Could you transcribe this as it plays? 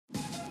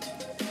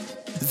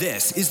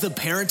This is the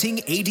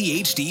Parenting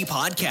ADHD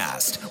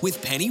podcast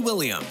with Penny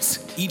Williams.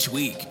 Each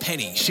week,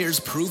 Penny shares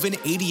proven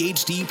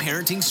ADHD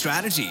parenting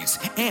strategies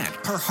and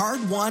her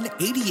hard-won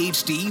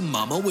ADHD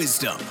mama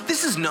wisdom.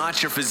 This is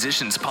not your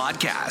physician's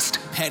podcast.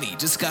 Penny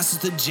discusses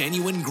the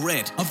genuine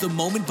grit of the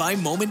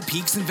moment-by-moment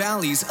peaks and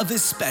valleys of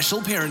this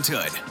special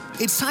parenthood.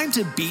 It's time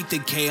to beat the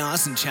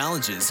chaos and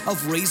challenges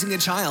of raising a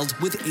child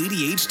with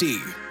ADHD.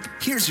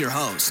 Here's your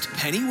host,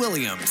 Penny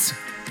Williams.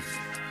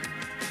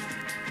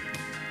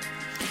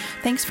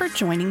 Thanks for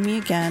joining me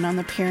again on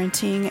the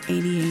Parenting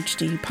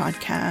ADHD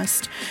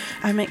podcast.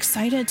 I'm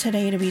excited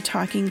today to be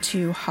talking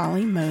to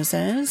Holly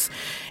Moses,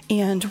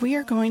 and we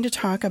are going to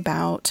talk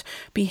about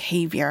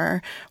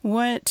behavior,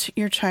 what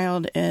your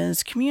child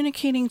is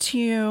communicating to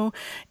you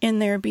in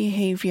their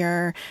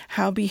behavior,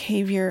 how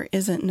behavior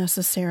isn't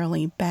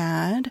necessarily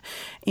bad,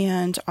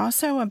 and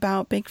also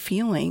about big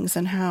feelings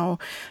and how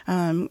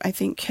I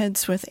think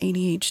kids with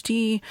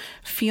ADHD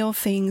feel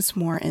things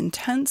more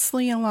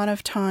intensely a lot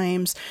of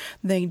times.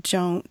 They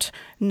don't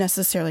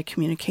necessarily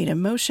communicate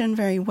emotion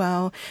very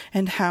well,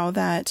 and how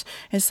that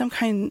is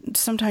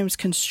sometimes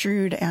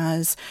construed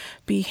as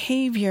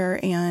behavior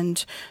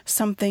and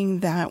something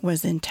that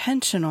was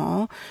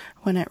intentional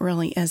when it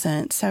really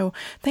isn't. So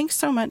thanks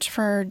so much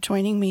for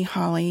joining me,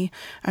 Holly.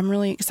 I'm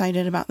really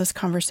excited about this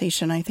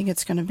conversation. I think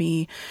it's going to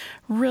be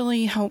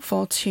really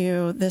helpful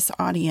to this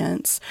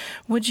audience.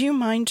 Would you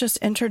mind just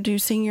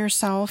introducing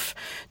yourself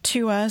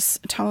to us?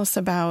 Tell us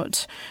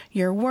about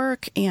your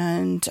work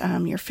and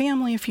your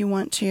family if you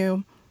want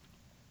to.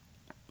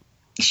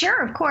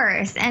 Sure, of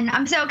course. And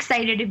I'm so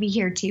excited to be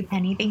here too,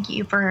 Penny. Thank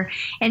you for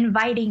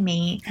inviting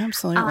me.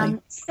 Absolutely.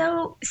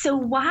 So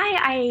why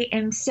I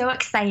am so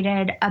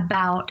excited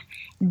about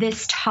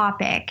this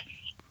topic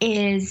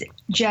is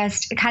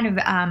just kind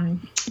of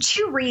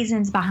two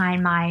reasons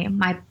behind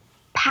my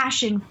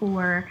passion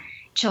for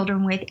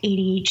children with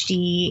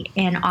ADHD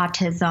and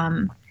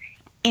autism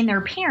and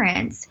their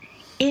parents.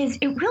 Is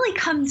it really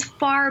comes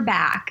far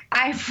back.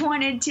 I've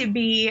wanted to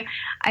be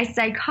a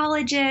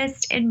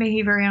psychologist and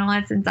behavior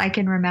analyst since I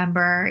can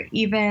remember,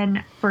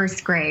 even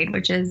first grade,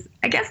 which is,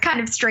 I guess,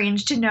 kind of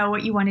strange to know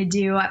what you want to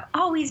do. I've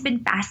always been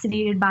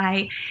fascinated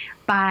by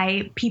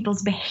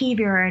people's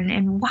behavior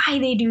and why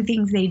they do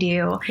things they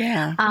do.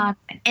 Yeah.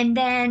 And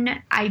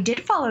then I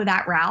did follow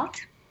that route,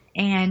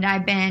 and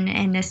I've been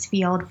in this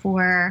field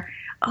for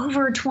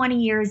over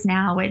 20 years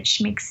now,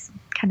 which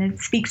kind of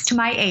speaks to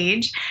my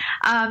age.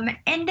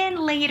 And then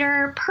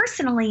later,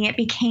 personally, it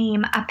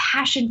became a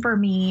passion for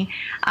me.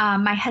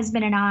 My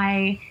husband and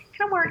I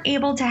kind of weren't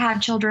able to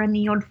have children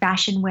the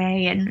old-fashioned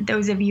way. And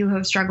those of you who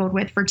have struggled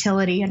with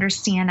fertility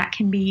understand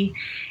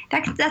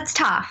that's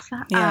tough.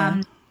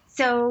 Yeah.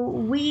 So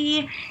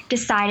we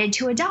decided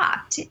to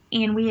adopt,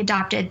 and we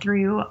adopted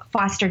through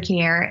foster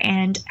care.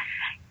 And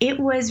it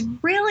was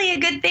really a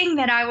good thing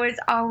that I was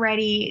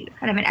already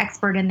kind of an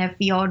expert in the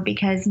field,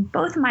 because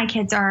both of my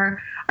kids are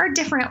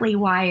differently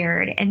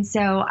wired. And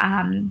so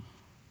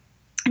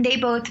they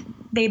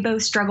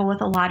both struggle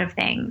with a lot of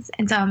things.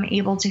 And so I'm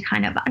able to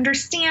kind of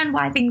understand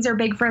why things are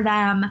big for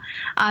them.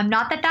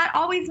 Not that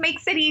always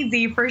makes it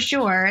easy, for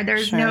sure.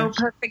 There's no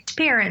perfect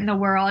parent in the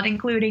world,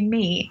 including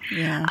me.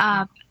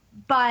 Yeah.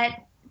 But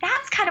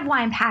that's kind of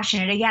why I'm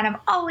passionate. Again, I've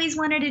always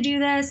wanted to do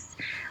this.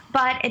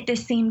 But at the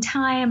same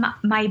time,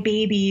 my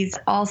babies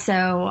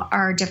also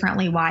are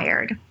differently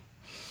wired.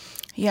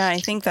 Yeah, I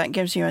think that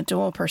gives you a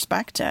dual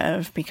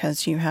perspective,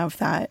 because you have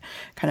that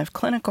kind of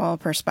clinical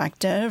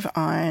perspective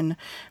on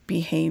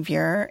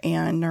behavior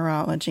and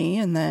neurology.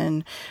 And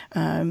then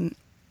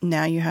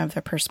now you have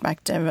the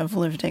perspective of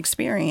lived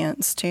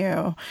experience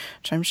too,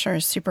 which I'm sure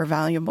is super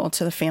valuable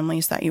to the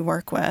families that you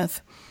work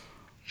with.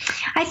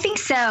 I think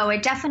so.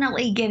 It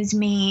definitely gives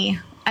me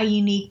a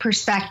unique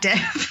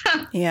perspective.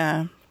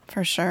 Yeah.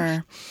 For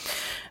sure.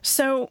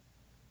 So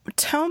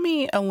tell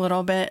me a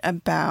little bit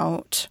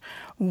about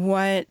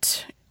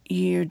what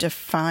you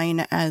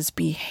define as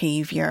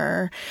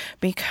behavior,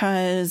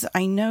 because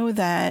I know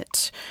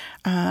that,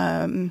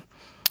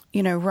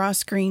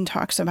 Ross Greene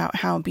talks about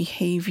how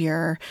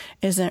behavior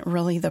isn't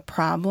really the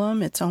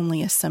problem, it's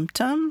only a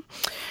symptom.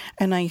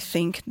 And I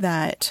think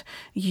that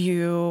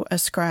you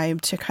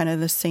ascribe to kind of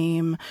the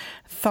same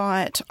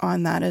thought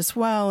on that as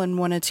well, and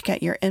wanted to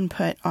get your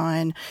input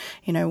on,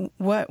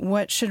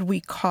 what should we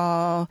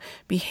call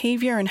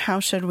behavior, and how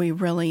should we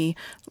really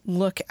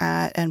look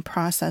at and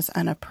process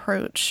and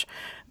approach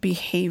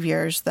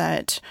behaviors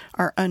that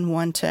are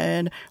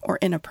unwanted or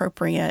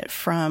inappropriate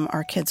from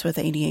our kids with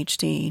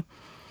ADHD.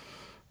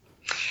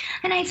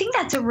 And I think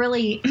that's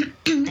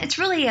it's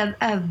really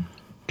a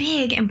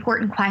big,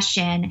 important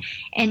question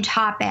and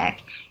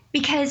topic,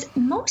 because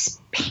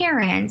most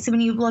parents, when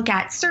you look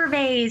at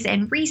surveys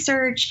and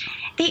research,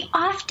 they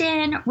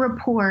often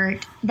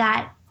report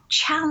that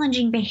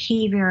challenging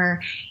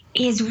behavior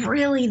is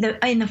really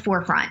in the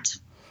forefront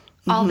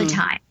all the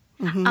time.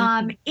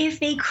 Mm-hmm. If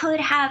they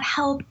could have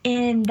help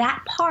in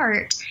that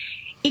part,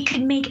 it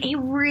could make a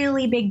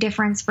really big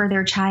difference for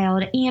their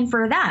child and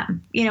for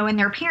them, in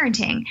their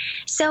parenting.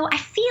 So I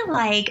feel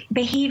like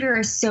behavior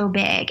is so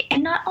big.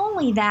 And not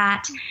only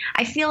that,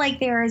 I feel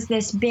like there is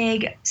this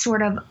big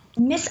sort of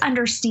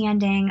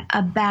misunderstanding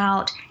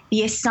about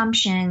the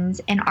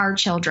assumptions in our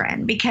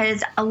children,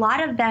 because a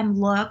lot of them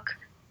look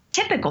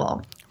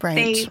typical. Right.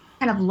 They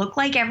kind of look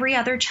like every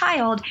other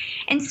child.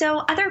 And so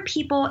other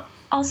people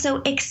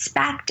also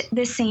expect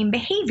the same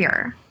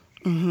behavior.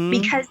 Mm-hmm.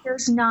 Because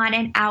there's not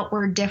an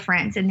outward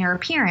difference in their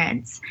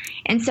appearance.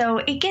 And so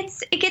it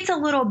gets a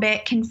little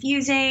bit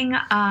confusing,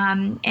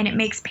 and it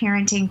makes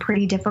parenting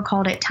pretty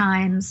difficult at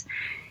times,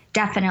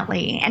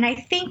 definitely. And I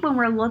think when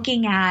we're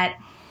looking at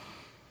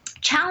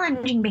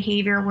challenging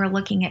behavior, we're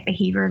looking at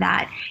behavior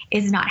that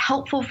is not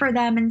helpful for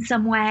them in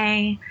some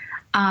way,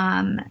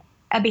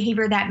 a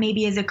behavior that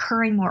maybe is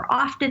occurring more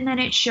often than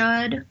it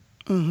should.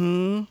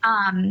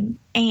 Mm-hmm.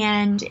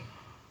 And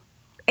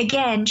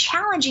again,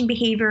 challenging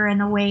behavior in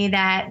the way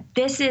that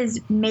this is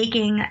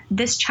making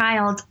this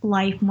child's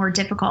life more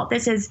difficult.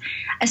 This is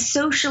a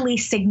socially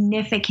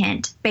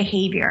significant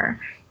behavior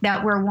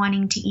that we're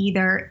wanting to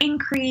either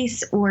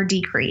increase or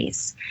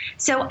decrease.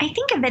 So I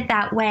think of it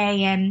that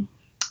way. And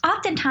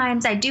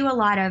oftentimes I do a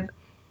lot of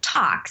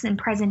talks and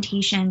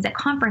presentations at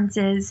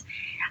conferences.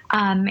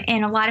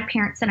 And a lot of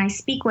parents that I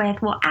speak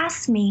with will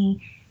ask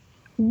me,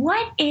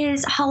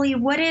 Holly,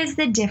 what is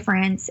the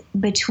difference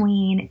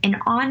between an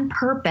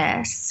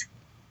on-purpose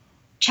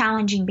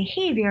challenging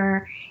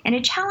behavior and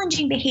a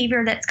challenging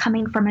behavior that's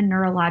coming from a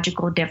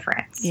neurological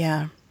difference?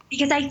 Yeah.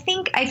 Because I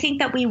think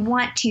that we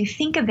want to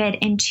think of it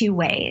in two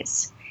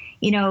ways.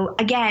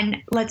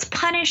 Again, let's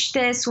punish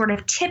this sort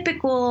of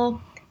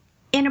typical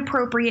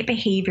inappropriate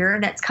behavior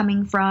that's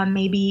coming from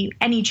maybe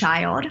any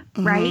child,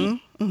 mm-hmm. right?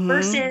 Mm-hmm.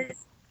 Versus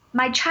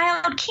my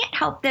child can't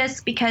help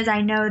this because I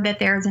know that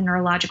there's a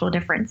neurological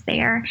difference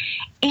there.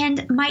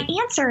 And my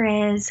answer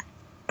is,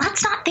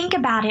 let's not think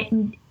about it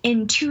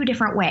in two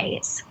different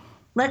ways.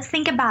 Let's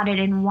think about it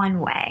in one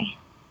way.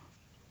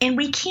 And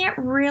we can't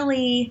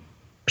really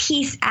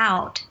piece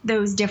out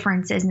those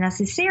differences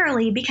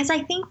necessarily, because I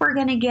think we're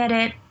going to get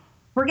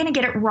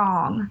it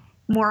wrong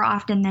more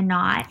often than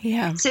not.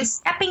 Yeah. So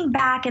stepping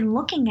back and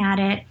looking at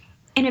it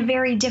in a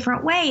very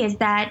different way is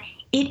that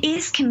it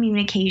is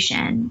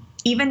communication,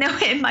 even though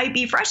it might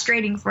be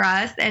frustrating for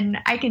us. And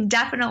I can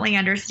definitely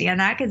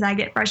understand that because I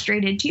get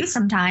frustrated too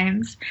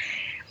sometimes.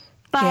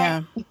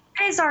 But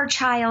What is our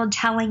child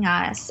telling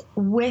us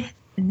with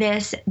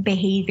this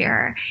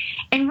behavior?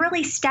 And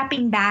really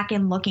stepping back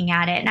and looking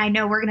at it. And I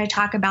know we're going to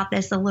talk about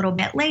this a little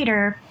bit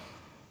later,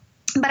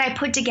 but I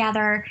put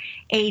together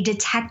a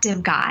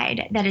detective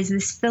guide that is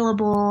this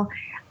fillable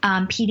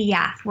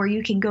PDF where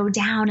you can go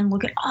down and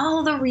look at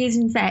all the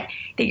reasons that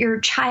your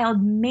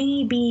child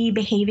may be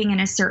behaving in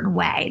a certain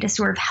way to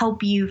sort of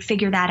help you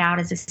figure that out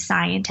as a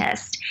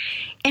scientist.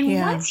 And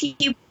once you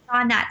put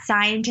on that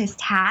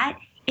scientist hat,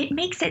 it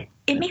makes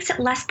it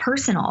less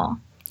personal.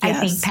 Yes.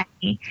 I think,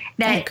 Penny.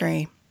 I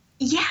agree.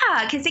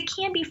 Yeah, because it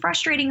can be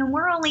frustrating, and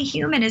we're only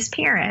human as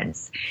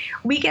parents.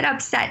 We get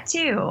upset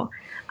too.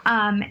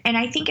 And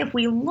I think if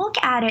we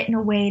look at it in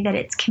a way that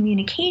it's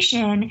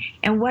communication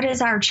and what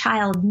does our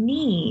child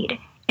need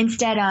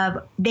instead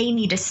of they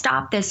need to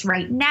stop this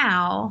right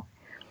now,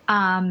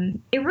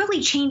 it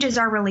really changes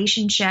our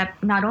relationship,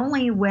 not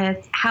only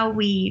with how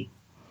we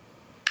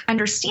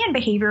understand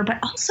behavior, but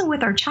also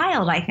with our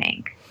child, I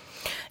think.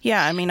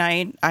 Yeah, I mean,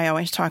 I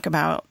always talk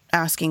about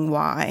asking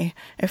why.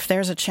 If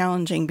there's a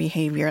challenging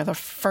behavior, the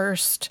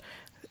first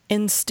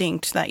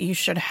instinct that you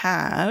should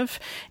have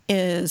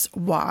is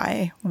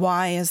why.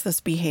 Why is this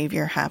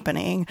behavior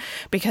happening?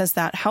 Because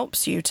that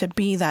helps you to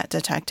be that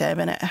detective,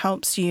 and it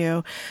helps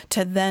you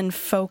to then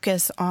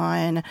focus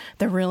on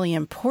the really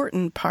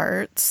important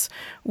parts,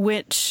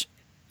 which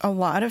a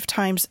lot of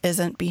times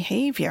isn't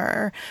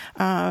behavior.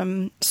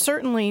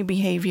 Certainly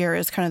behavior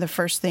is kind of the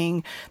first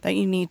thing that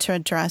you need to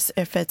address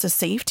if it's a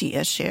safety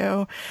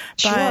issue.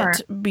 Sure.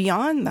 But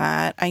beyond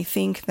that, I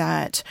think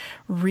that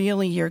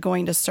really you're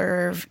going to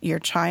serve your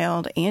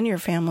child and your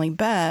family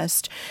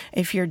best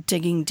if you're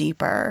digging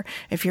deeper,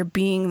 if you're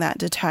being that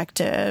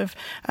detective,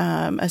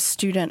 a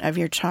student of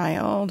your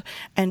child,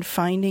 and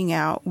finding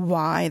out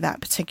why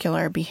that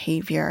particular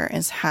behavior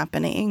is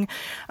happening.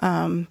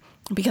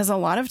 Because a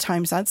lot of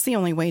times that's the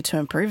only way to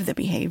improve the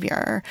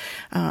behavior.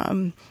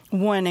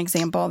 One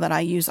example that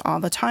I use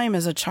all the time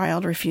is a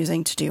child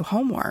refusing to do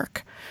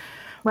homework.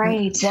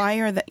 Right. Why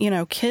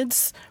are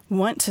kids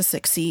want to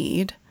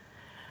succeed.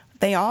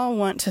 They all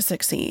want to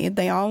succeed.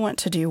 They all want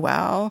to do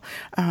well.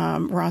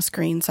 Ross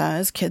Greene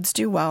says kids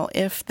do well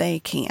if they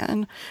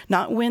can,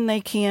 not when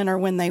they can or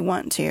when they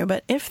want to,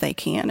 but if they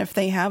can, if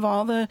they have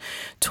all the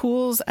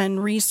tools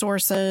and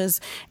resources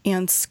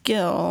and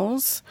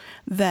skills,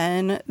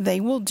 then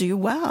they will do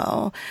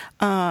well.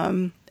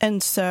 And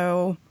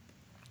so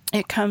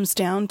it comes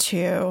down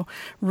to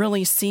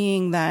really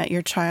seeing that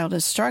your child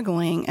is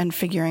struggling and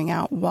figuring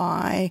out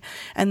why,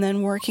 and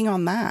then working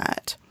on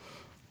that.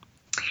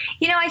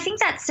 I think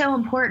that's so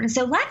important.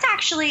 So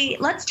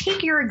let's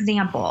take your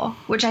example,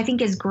 which I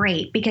think is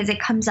great because it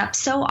comes up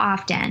so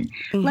often.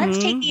 Mm-hmm. Let's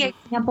take the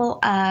example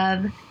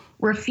of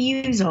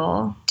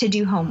refusal to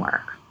do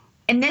homework.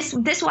 And this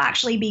will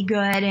actually be good,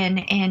 and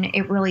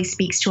it really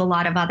speaks to a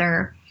lot of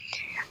other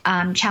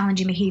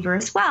challenging behavior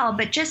as well.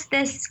 But just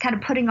this kind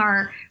of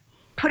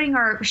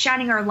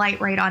shining our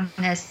light right on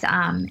this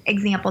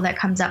example that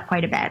comes up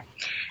quite a bit.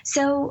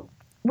 So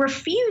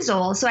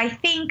refusal. So I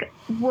think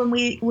when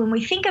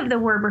we think of the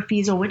word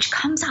refusal, which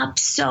comes up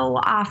so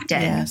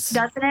often, doesn't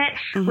it?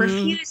 Mm-hmm.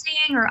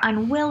 Refusing or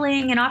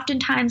unwilling, and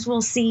oftentimes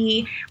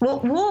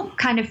we'll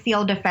kind of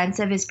feel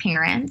defensive as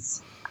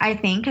parents, I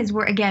think, because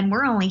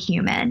we're only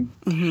human,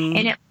 mm-hmm.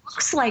 and it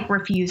looks like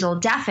refusal,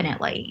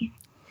 definitely.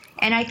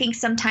 And I think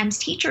sometimes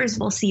teachers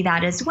will see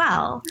that as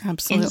well.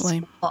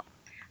 Absolutely.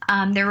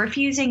 They're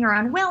refusing or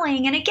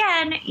unwilling. And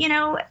again,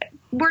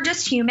 we're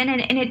just human,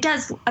 and it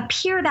does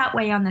appear that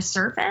way on the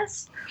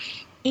surface.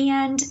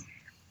 And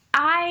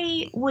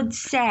I would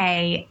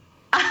say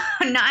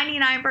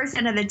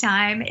 99% of the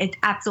time, it's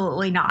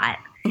absolutely not.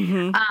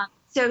 Mm-hmm.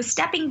 So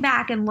stepping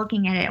back and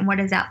looking at it, and what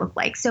does that look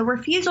like? So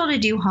refusal to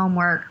do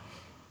homework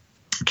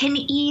can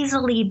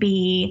easily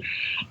be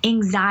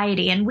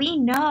anxiety. And we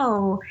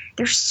know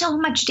there's so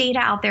much data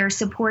out there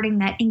supporting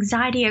that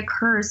anxiety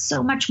occurs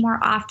so much more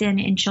often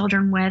in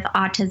children with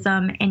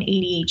autism and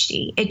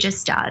ADHD. It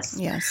just does.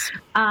 Yes.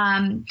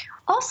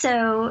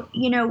 Also,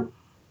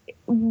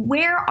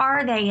 where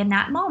are they in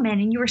that moment?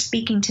 And you were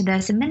speaking to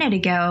this a minute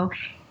ago.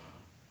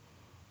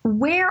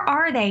 Where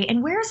are they,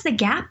 and where's the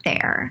gap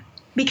there?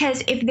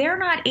 Because if they're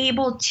not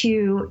able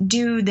to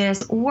do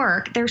this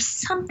work, there's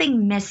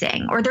something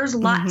missing, or there's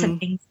lots mm-hmm. of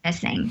things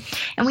missing.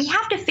 And we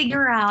have to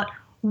figure out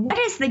what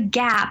is the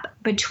gap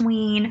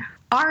between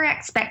our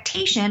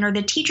expectation or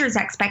the teacher's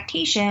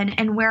expectation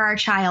and where our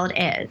child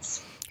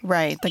is.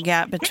 Right. The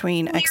gap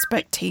between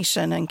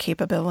expectation and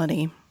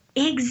capability.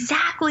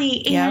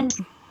 Exactly. Yep. And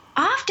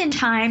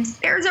oftentimes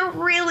there's a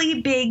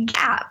really big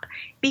gap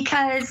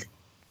because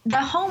the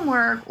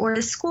homework or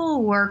the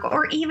schoolwork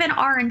or even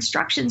our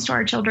instructions to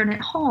our children at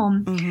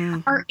home mm-hmm.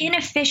 are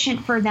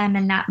inefficient for them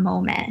in that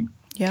moment.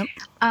 Yep.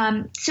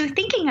 So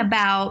thinking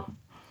about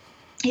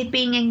it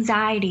being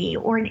anxiety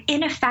or an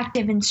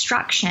ineffective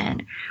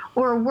instruction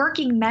or a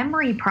working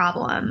memory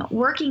problem.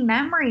 Working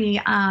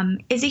memory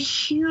is a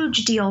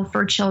huge deal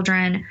for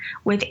children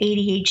with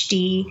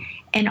ADHD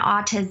and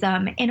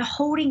autism and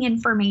holding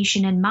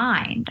information in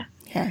mind.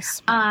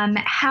 Yes.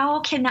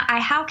 How can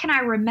I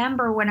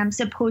remember what I'm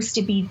supposed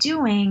to be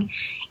doing?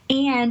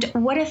 And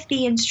what if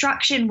the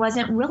instruction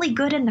wasn't really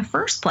good in the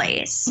first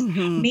place?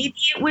 Mm-hmm. Maybe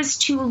it was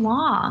too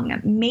long.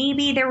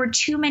 Maybe there were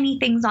too many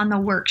things on the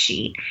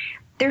worksheet.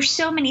 There's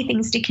so many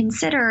things to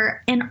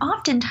consider. And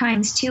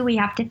oftentimes, too, we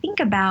have to think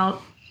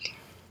about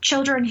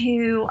children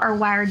who are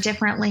wired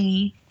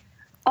differently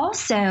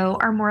also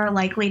are more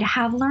likely to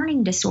have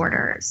learning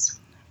disorders.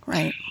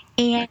 Right.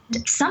 And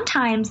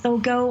sometimes they'll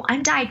go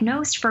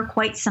undiagnosed for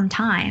quite some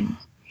time,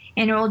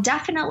 and it will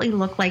definitely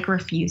look like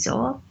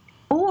refusal,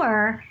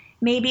 or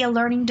maybe a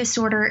learning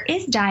disorder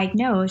is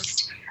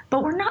diagnosed,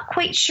 but we're not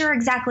quite sure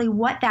exactly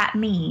what that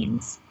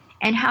means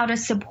and how to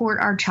support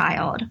our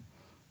child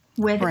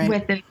with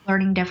the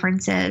learning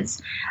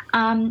differences.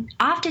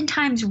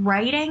 Oftentimes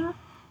writing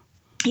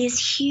is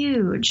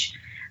huge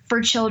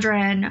for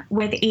children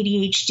with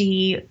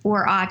ADHD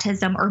or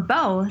autism or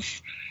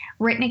both.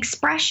 Written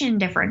expression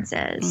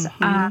differences.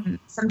 Mm-hmm.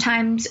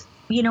 Sometimes,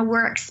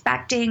 we're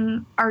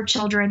expecting our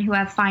children who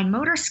have fine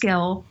motor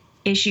skill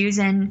issues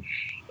and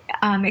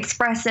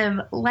expressive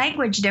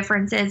language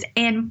differences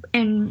and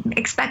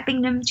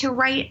expecting them to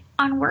write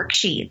on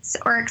worksheets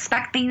or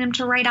expecting them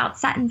to write out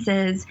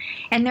sentences,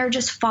 and they're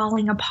just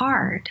falling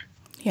apart.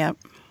 Yep.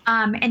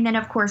 And then,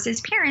 of course,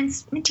 as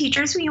parents and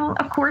teachers,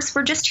 of course,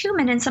 we're just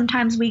human, and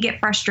sometimes we get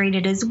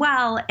frustrated as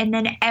well. And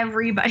then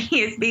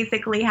everybody is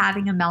basically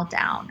having a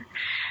meltdown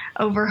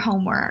over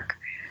homework.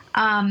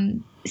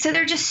 So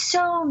there are just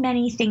so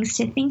many things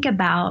to think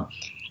about.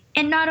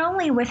 And not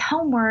only with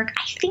homework,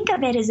 I think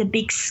of it as a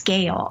big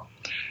scale.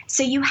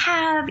 So you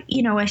have,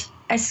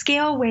 a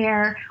scale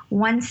where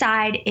one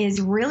side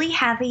is really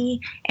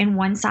heavy and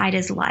one side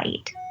is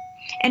light.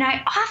 And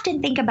I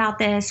often think about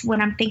this when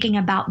I'm thinking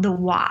about the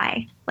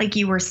why, like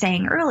you were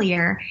saying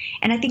earlier.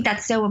 And I think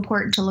that's so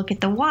important to look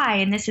at the why.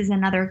 And this is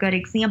another good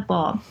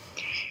example.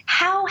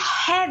 How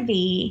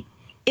heavy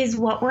is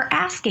what we're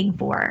asking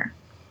for?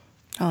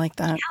 I like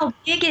that. How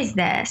big is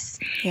this?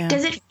 Yeah.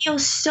 Does it feel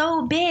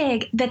so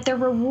big that the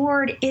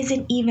reward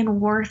isn't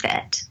even worth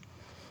it?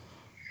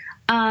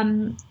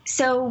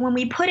 So when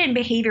we put in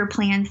behavior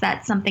plans,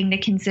 that's something to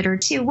consider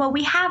too. Well,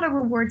 we have a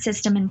reward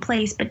system in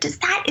place, but is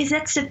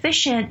that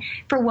sufficient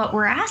for what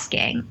we're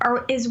asking?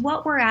 Or is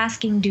what we're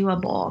asking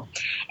doable?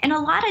 And a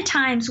lot of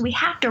times we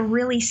have to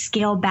really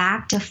scale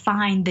back to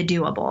find the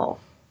doable.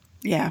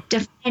 Yeah.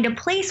 To find a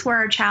place where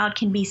our child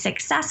can be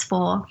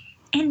successful,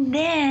 and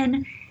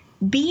then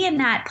be in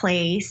that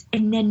place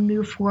and then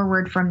move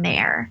forward from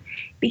there.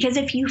 Because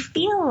if you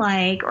feel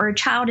like, or a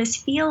child is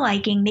feel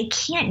liking they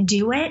can't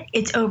do it,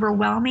 it's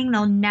overwhelming,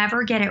 they'll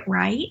never get it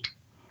right,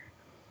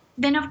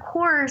 then of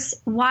course,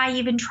 why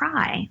even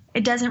try?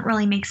 It doesn't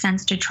really make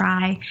sense to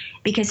try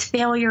because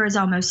failure is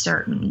almost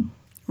certain.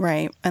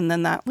 Right. And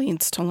then that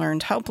leads to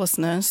learned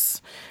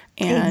helplessness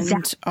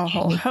and a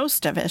whole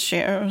host of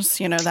issues.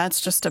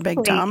 That's just a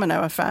big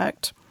domino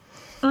effect.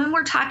 When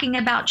we're talking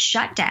about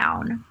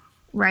shutdown,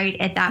 right,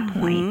 at that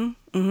point.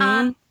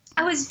 I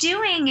was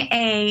doing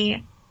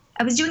a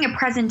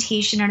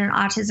presentation at an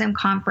autism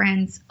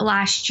conference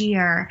last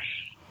year,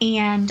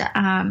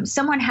 and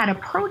someone had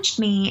approached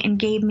me and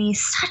gave me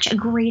such a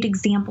great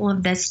example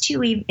of this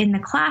too in the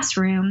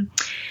classroom,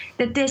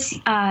 that this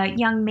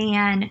young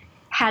man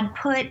had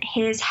put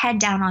his head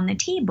down on the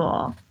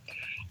table,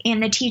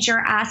 and the teacher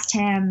asked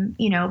him,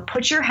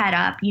 put your head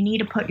up, you need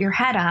to put your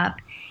head up,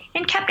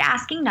 and kept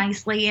asking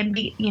nicely,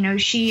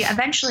 and she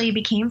eventually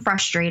became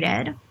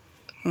frustrated,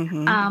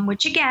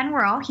 which again,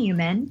 we're all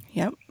human.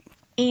 Yep.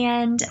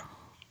 And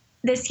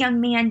this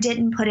young man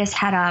didn't put his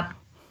head up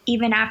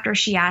even after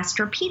she asked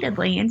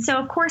repeatedly. And so,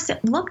 of course,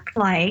 it looked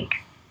like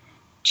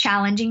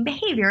challenging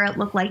behavior. It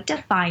looked like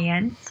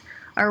defiance,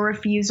 a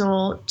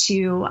refusal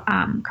to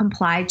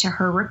comply to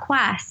her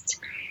request.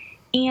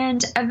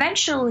 And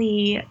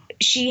eventually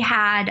she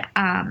had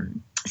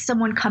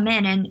someone come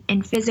in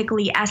and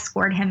physically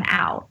escort him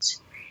out.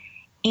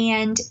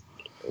 And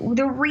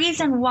the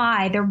reason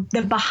why,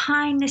 the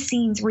behind the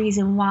scenes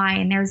reason why,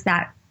 and there's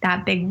that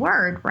big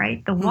word,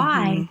 right? The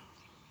why,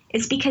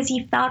 is because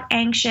he felt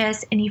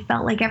anxious and he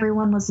felt like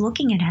everyone was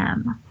looking at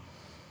him.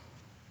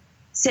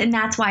 So, and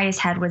that's why his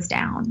head was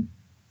down.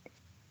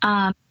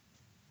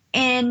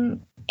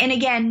 And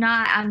again,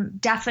 I'm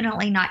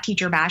definitely not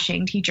teacher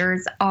bashing.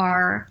 Teachers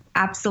are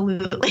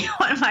absolutely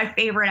one of my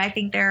favorite. I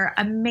think they're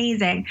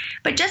amazing.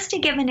 But just to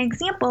give an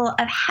example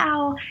of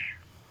how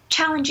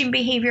challenging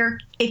behavior,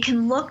 it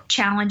can look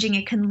challenging,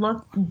 it can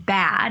look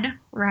bad,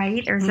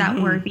 right? There's that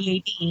word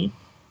BAD.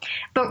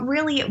 But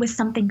really, it was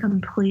something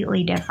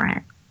completely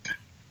different.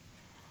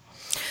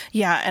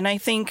 Yeah, and I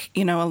think,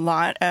 a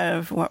lot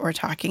of what we're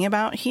talking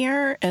about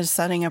here is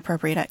setting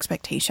appropriate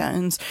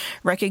expectations,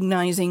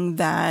 recognizing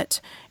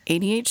that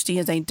ADHD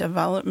is a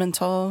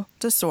developmental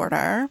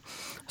disorder.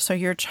 So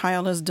your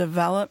child is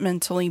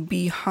developmentally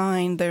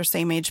behind their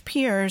same age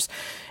peers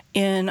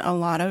in a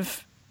lot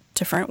of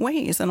different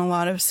ways and a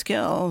lot of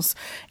skills.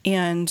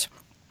 And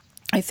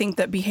I think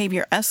that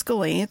behavior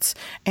escalates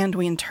and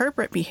we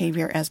interpret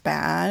behavior as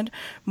bad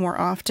more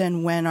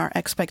often when our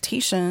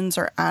expectations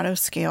are out of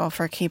scale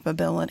for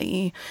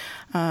capability.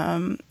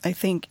 I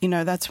think,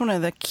 that's one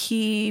of the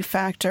key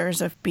factors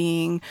of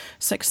being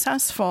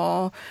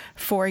successful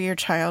for your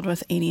child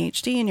with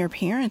ADHD and your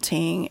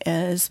parenting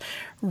is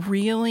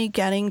really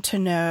getting to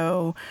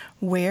know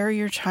where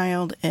your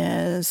child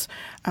is,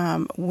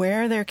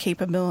 where their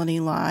capability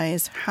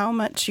lies, how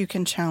much you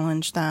can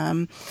challenge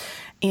them,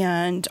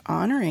 and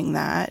honoring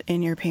that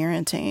in your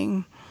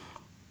parenting.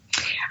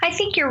 I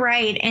think you're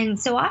right. And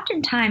so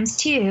oftentimes,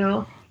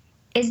 too,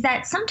 is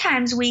that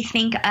sometimes we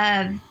think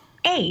of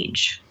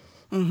age,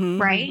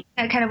 right?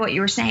 Kind of what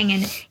you were saying.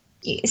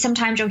 And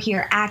sometimes you'll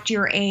hear act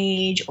your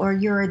age, or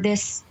you're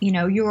this,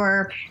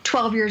 you're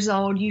 12 years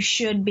old, you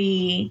should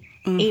be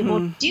able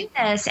to do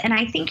this. And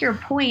I think your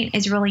point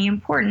is really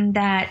important,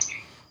 that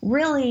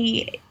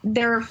really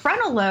their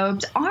frontal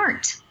lobes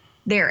aren't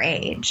their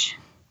age.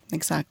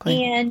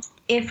 Exactly. And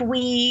if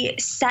we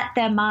set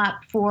them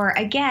up for,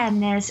 again,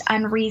 this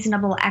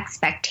unreasonable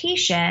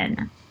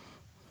expectation,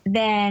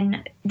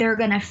 then they're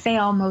going to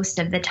fail most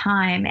of the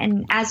time.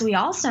 And as we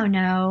also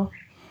know,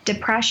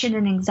 depression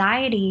and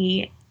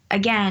anxiety,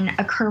 again,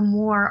 occur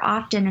more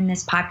often in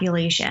this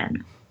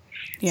population.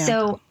 Yeah.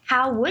 So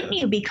how wouldn't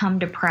you become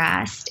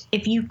depressed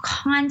if you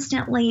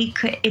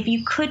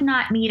could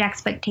not meet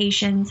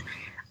expectations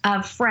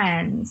of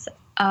friends,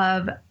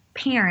 of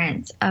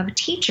parents, of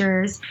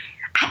teachers?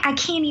 I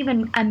can't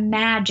even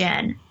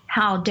imagine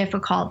how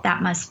difficult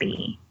that must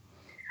be.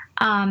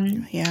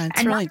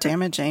 It's really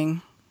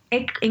damaging.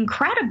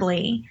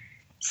 Incredibly.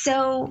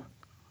 So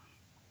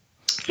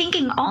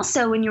thinking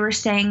also, when you were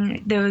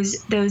saying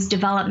those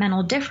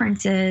developmental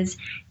differences,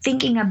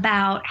 thinking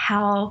about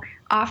how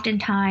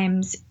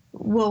oftentimes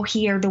we'll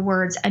hear the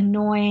words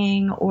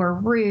annoying or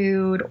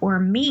rude or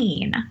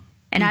mean.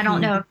 And I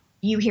don't know if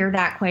you hear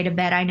that quite a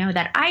bit. I know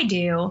that I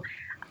do.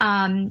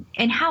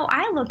 And how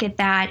I look at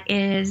that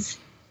is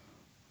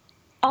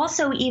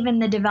also even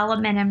the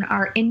development in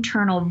our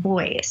internal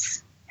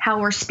voice, how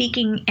we're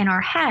speaking in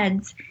our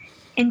heads.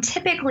 And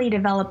typically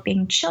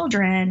developing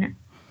children,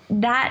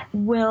 that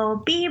will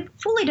be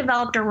fully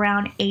developed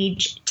around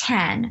age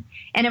 10.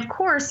 And of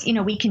course,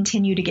 we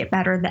continue to get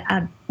better.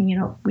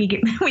 We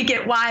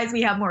get wise.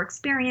 We have more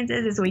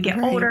experiences as we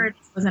get older.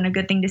 This wasn't a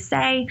good thing to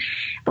say.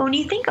 But when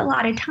you think a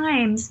lot of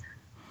times,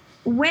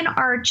 when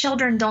our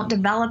children don't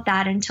develop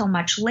that until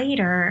much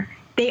later,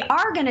 they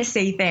are going to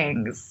say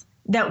things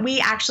that we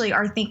actually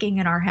are thinking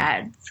in our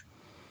heads.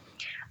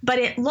 but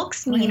it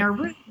looks mean or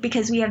rude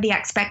because we have the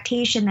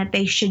expectation that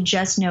they should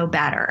just know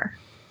better.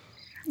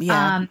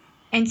 Yeah.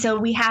 And so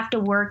we have to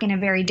work in a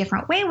very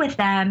different way with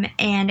them.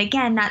 And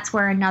again, that's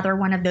where another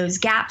one of those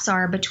gaps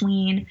are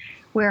between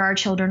where our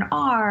children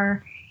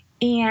are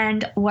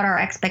and what our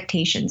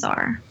expectations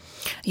are.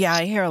 Yeah,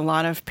 I hear a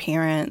lot of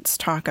parents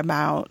talk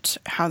about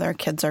how their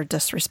kids are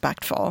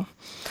disrespectful.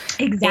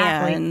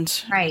 Exactly.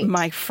 And right.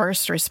 My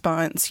first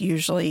response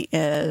usually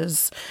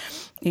is,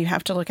 you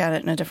have to look at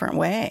it in a different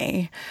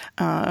way.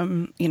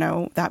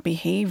 That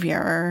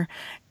behavior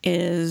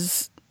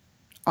is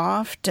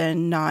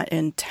often not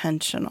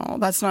intentional.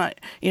 That's not,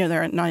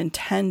 they're not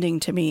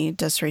intending to be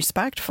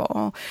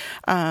disrespectful.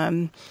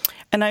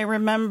 And I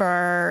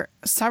remember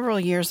several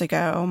years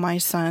ago, my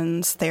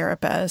son's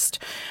therapist,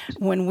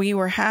 when we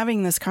were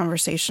having this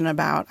conversation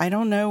about, I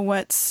don't know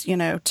what's,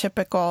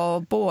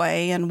 typical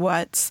boy and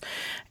what's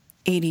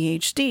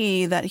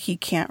ADHD that he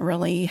can't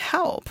really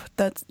help.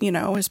 That's,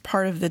 is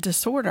part of the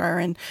disorder.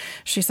 And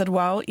she said,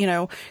 well,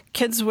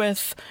 kids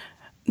with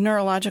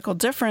neurological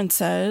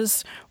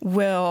differences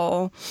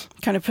will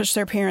kind of push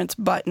their parents'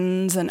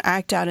 buttons and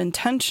act out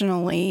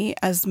intentionally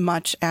as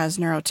much as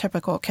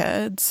neurotypical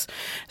kids.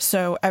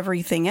 So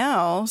everything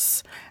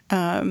else,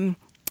 out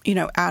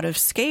of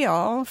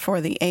scale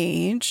for the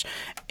age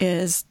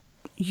is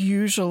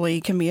usually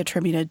can be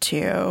attributed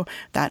to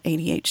that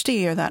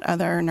ADHD or that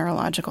other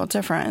neurological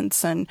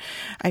difference. And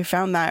I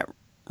found that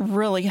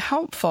really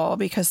helpful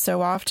because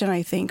so often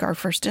I think our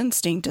first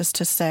instinct is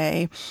to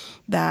say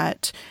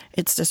that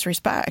it's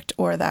disrespect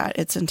or that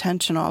it's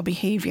intentional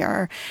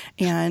behavior.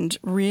 And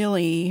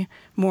really,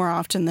 more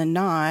often than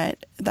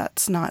not,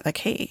 that's not the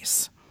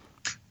case.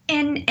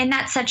 And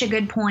that's such a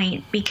good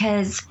point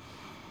because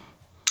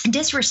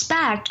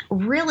disrespect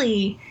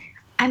really,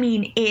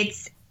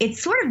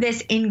 it's sort of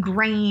this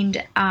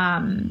ingrained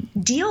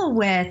deal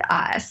with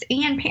us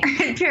and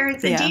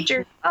parents and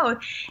teachers both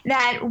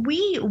that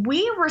we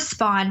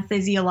respond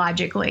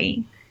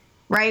physiologically,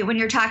 right? When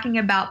you're talking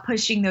about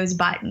pushing those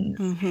buttons.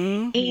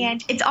 Mm-hmm.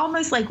 And it's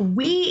almost like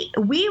we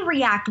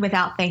react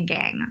without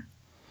thinking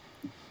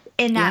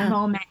in that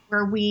moment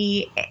where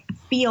we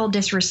feel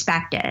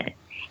disrespected.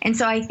 And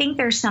so I think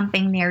there's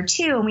something there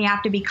too, and we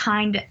have to be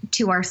kind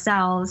to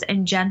ourselves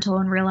and gentle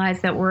and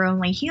realize that we're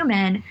only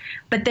human,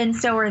 but then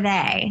so are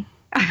they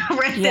at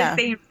the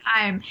same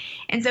time.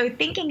 And so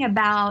thinking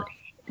about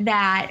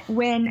that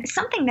when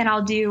something that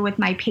I'll do with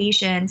my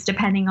patients,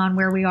 depending on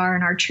where we are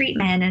in our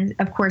treatment, and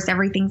of course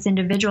everything's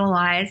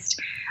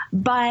individualized,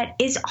 but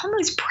is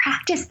almost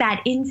practice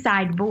that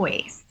inside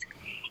voice.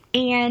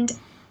 And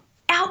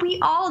we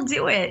all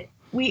do it.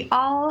 We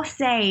all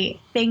say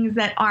things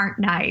that aren't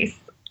nice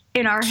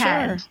in our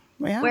head,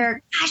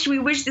 where, gosh, we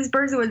wish this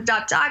person would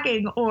stop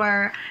talking,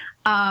 or,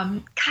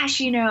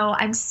 gosh,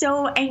 I'm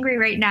so angry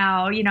right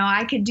now,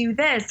 I could do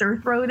this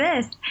or throw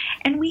this.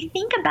 And we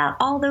think about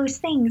all those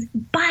things,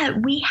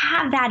 but we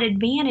have that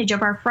advantage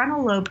of our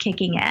frontal lobe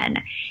kicking in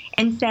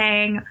and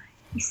saying,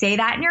 say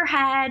that in your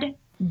head,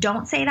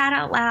 don't say that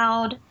out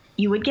loud.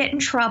 You would get in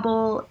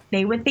trouble.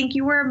 They would think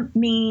you were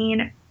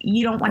mean.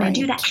 You don't want to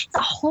do that. It's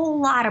a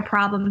whole lot of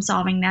problem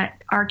solving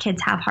that our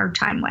kids have a hard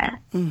time with.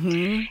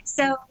 Mm-hmm.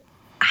 So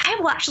I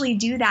will actually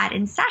do that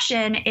in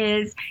session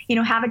is,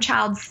 have a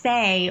child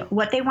say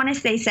what they want to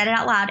say, said it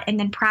out loud, and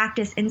then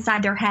practice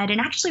inside their head and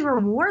actually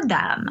reward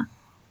them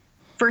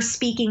for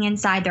speaking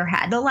inside their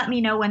head. They'll let me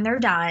know when they're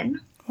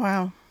done.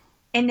 Wow.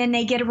 And then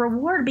they get a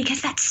reward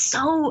because that's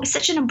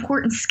such an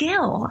important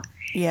skill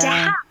to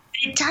have.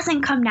 It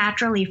doesn't come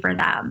naturally for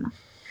them.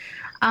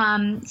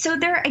 So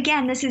there,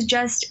 again, this is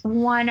just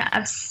one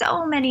of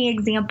so many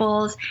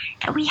examples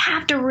that we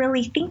have to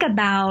really think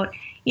about,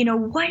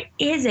 what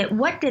is it?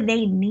 What do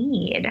they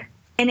need?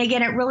 And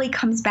again, it really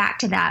comes back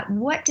to that.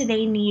 What do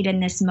they need in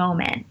this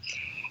moment?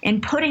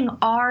 And putting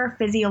our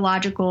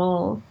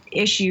physiological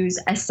issues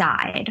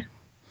aside.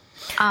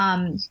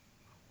 And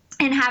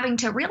having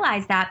to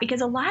realize that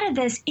because a lot of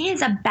this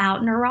is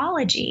about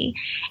neurology.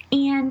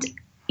 And,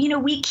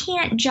 we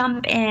can't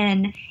jump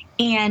in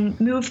and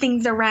move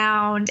things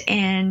around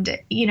and,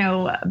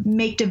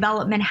 make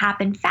development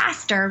happen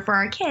faster for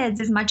our kids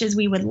as much as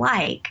we would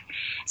like.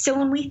 So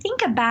when we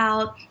think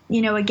about,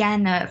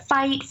 again, the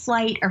fight,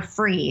 flight, or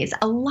freeze,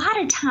 a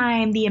lot of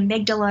time the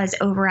amygdala is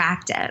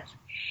overactive.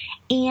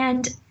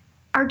 And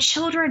our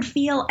children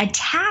feel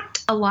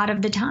attacked a lot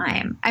of the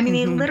time.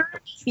 They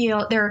literally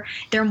feel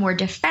they're more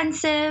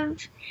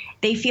defensive.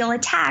 They feel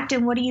attacked.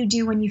 And what do you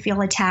do when you feel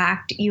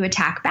attacked? You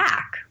attack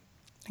back.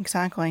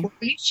 Exactly. Or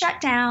you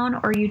shut down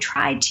or you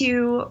try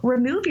to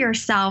remove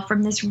yourself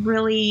from this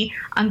really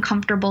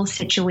uncomfortable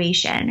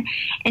situation.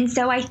 And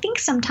so I think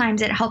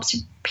sometimes it helps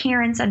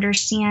parents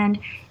understand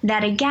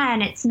that,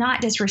 again, it's not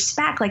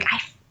disrespect. Like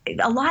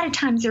a lot of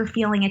times they're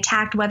feeling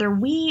attacked, whether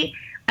we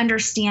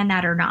understand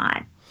that or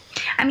not.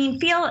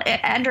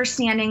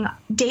 Understanding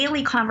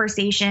daily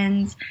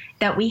conversations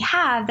that we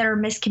have that are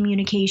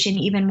miscommunication,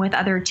 even with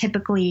other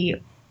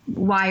typically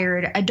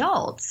wired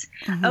adults.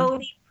 Mm-hmm. Oh,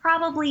 they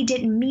probably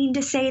didn't mean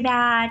to say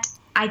that.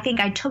 I think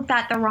I took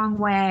that the wrong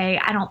way.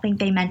 I don't think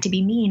they meant to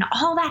be mean.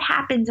 All that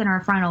happens in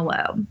our frontal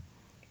lobe.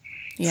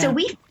 Yeah. So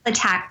we feel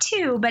attacked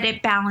too, but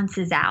it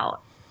balances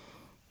out.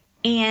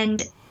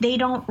 And they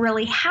don't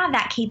really have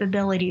that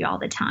capability all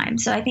the time.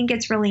 So I think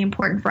it's really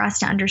important for us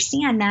to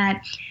understand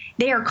that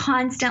they are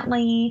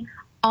constantly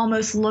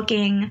almost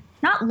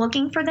not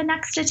looking for the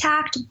next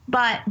attack,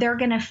 but they're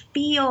going to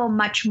feel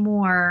much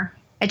more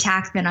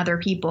attacked than other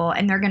people,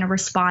 and they're going to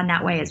respond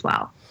that way as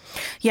well.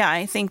 Yeah,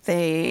 I think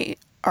they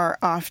are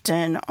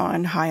often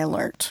on high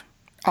alert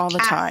all the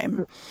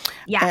time.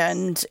 Yes.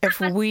 And if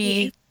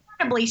we...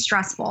 incredibly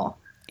stressful.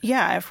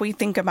 Yeah, if we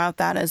think about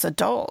that as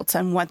adults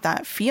and what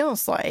that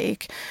feels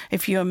like,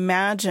 if you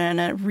imagine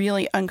a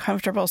really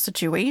uncomfortable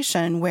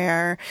situation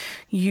where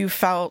you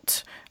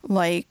felt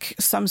like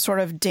some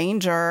sort of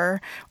danger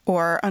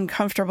or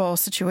uncomfortable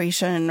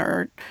situation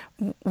or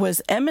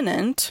was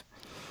imminent,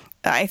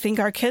 I think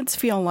our kids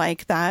feel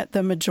like that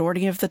the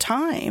majority of the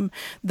time,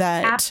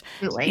 that,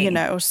 absolutely, you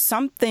know,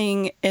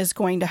 something is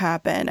going to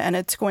happen and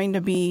it's going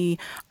to be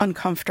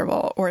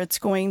uncomfortable or it's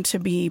going to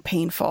be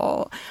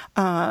painful.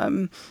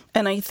 And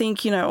I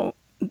think, you know,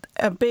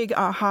 a big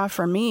aha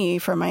for me,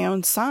 for my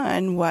own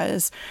son,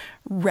 was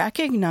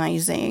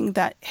recognizing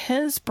that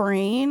his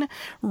brain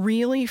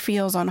really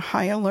feels on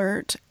high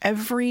alert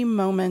every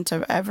moment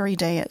of every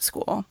day at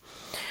school.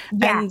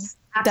 Yes,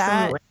 and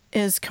absolutely. That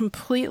is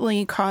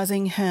completely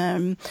causing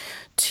him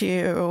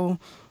to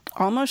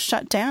almost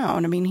shut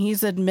down. I mean,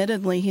 he's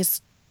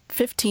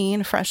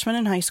 15, freshman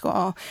in high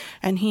school,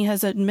 and he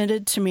has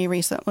admitted to me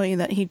recently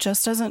that he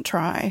just doesn't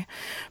try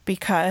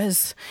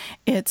because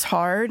it's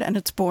hard and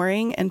it's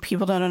boring and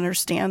people don't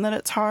understand that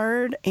it's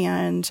hard.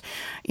 And,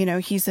 you know,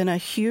 he's in a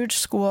huge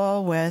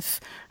school with,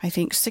 I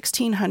think,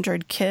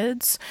 1,600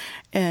 kids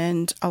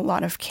and a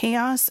lot of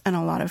chaos and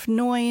a lot of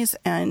noise,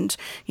 and,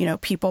 you know,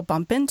 people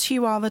bump into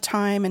you all the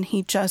time. And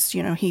he just,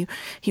 you know, he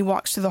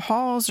walks through the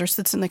halls or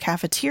sits in the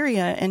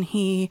cafeteria and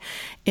he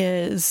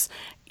is,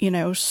 you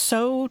know,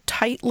 so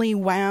tightly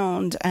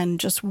wound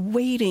and just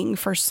waiting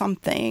for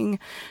something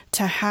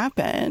to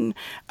happen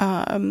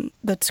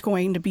that's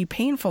going to be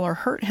painful or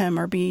hurt him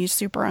or be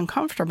super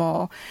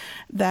uncomfortable,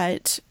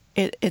 that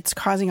it's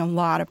causing a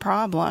lot of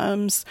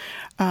problems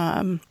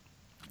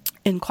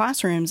in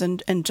classrooms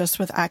and just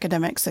with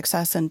academic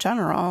success in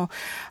general.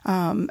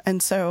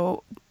 And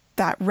so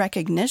that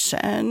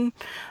recognition,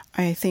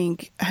 I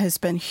think, has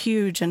been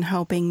huge in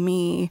helping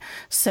me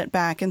sit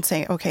back and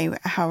say, okay,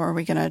 how are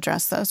we going to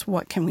address this?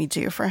 What can we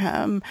do for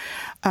him?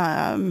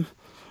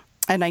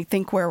 And I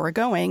think where we're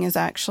going is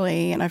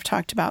actually, and I've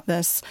talked about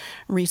this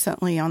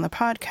recently on the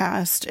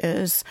podcast,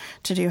 is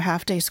to do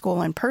half-day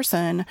school in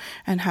person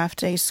and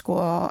half-day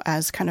school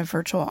as kind of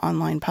virtual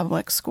online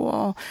public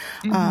school.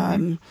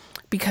 Mm-hmm.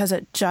 Because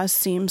it just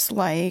seems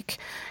like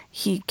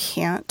he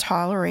can't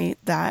tolerate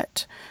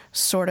that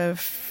sort of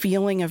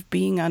feeling of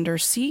being under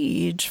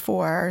siege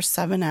for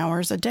 7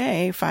 hours a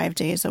day, 5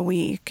 days a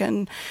week.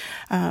 And,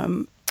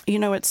 you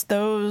know, it's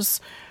those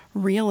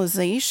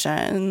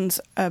realizations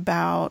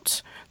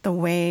about the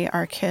way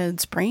our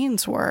kids'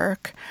 brains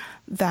work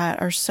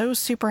that are so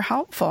super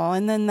helpful.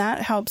 And then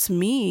that helps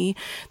me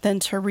then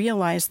to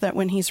realize that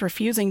when he's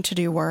refusing to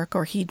do work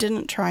or he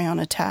didn't try on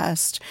a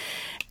test,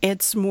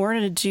 it's more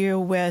to do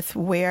with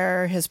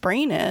where his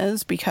brain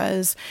is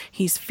because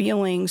he's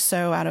feeling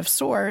so out of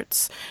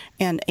sorts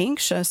and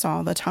anxious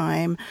all the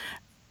time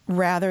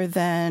rather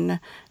than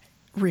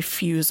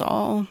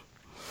refusal.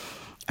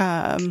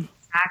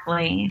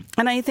 Exactly.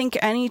 And I think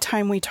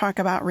anytime we talk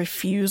about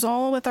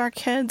refusal with our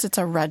kids, it's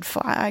a red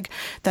flag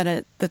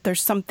that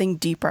there's something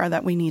deeper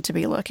that we need to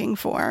be looking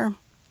for.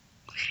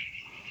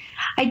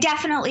 I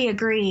definitely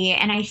agree.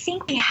 And I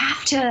think we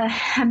have to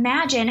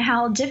imagine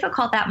how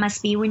difficult that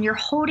must be when you're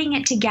holding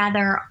it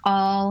together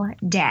all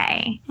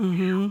day,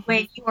 mm-hmm.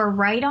 when you are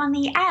right on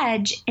the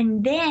edge.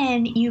 And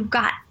then you've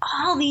got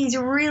all these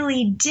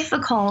really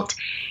difficult,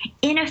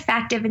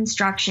 ineffective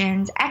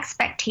instructions,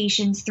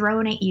 expectations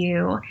thrown at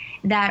you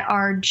that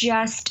are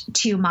just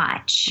too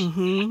much.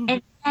 Mm-hmm.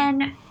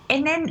 And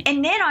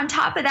then on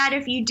top of that,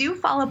 if you do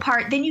fall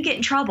apart, then you get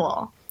in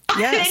trouble.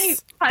 Yes, then you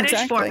punished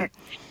exactly. for it.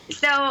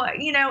 So,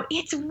 you know,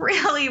 it's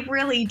really,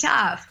 really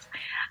tough.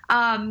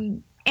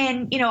 And,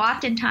 you know,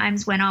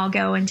 oftentimes when I'll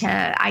go into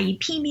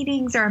IEP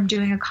meetings or I'm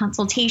doing a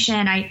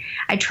consultation, I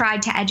try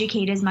to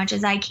educate as much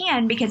as I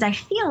can because I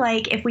feel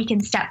like if we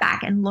can step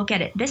back and look at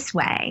it this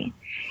way,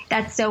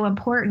 that's so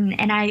important.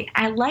 And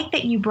I like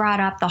that you brought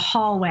up the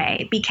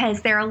hallway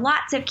because there are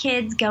lots of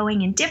kids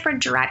going in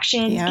different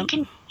directions. Yeah. It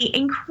can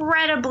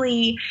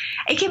be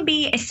it can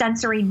be a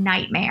sensory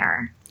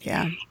nightmare.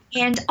 Yeah.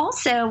 And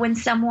also when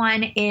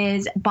someone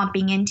is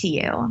bumping into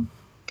you.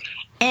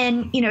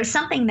 And, you know,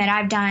 something that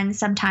I've done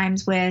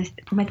sometimes with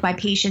my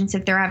patients,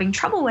 if they're having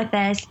trouble with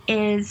this,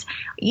 is,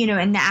 you know,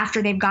 and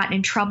after they've gotten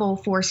in trouble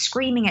for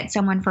screaming at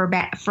someone for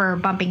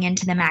bumping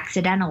into them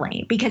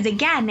accidentally, because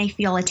again, they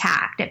feel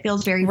attacked. It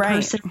feels very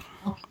personal.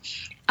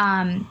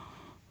 And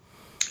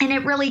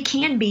it really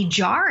can be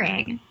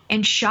jarring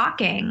and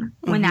shocking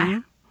when that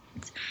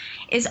happens,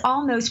 is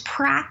almost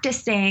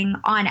practicing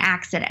on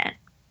accident.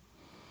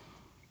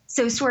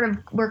 So sort of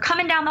we're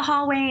coming down the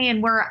hallway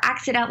and we're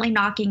accidentally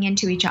knocking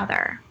into each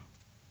other.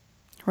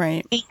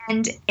 Right.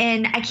 And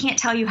I can't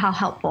tell you how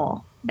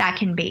helpful that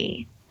can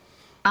be.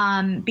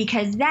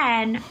 Because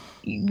then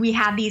we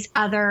have these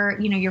other,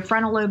 your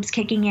frontal lobes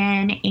kicking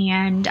in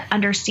and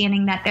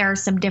understanding that there are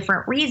some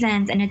different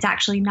reasons, and it's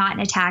actually not an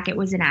attack, it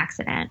was an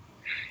accident.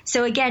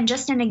 So again,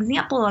 just an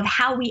example of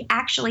how we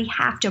actually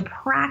have to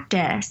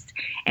practice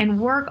and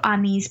work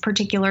on these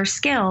particular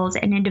skills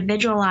and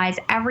individualize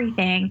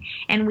everything.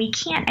 And we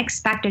can't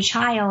expect a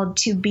child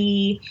to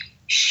be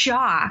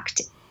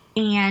shocked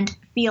and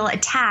feel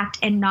attacked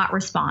and not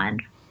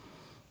respond.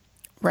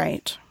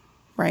 Right.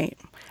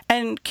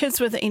 And kids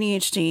with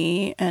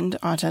ADHD and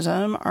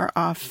autism are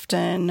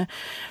often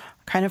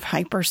kind of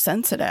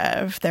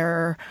hypersensitive.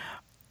 They're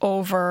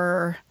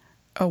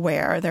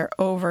over-aware. They're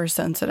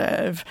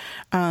oversensitive,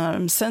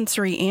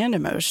 sensory and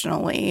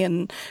emotionally.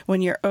 And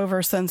when you're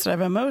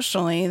oversensitive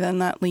emotionally, then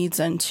that leads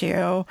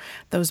into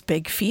those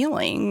big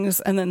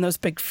feelings. And then those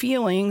big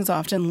feelings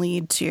often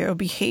lead to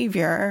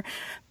behavior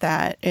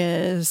that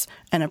is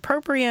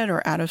inappropriate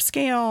or out of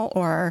scale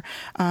or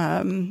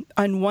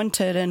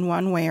unwanted in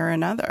one way or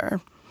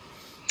another.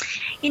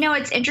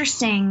 It's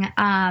interesting.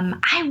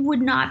 I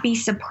would not be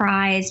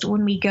surprised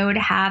when we go to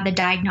have the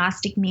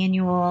diagnostic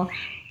manual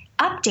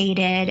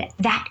updated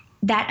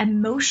that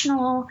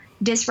emotional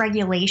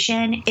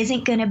dysregulation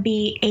isn't going to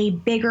be a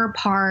bigger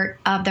part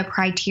of the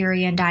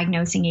criteria in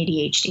diagnosing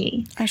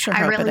ADHD. I sure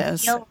hope it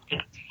is.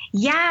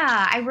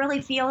 I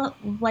really feel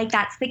like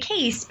that's the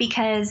case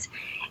because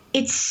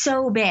it's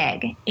so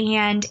big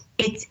and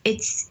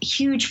it's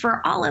huge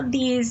for all of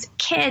these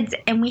kids,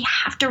 and we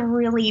have to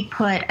really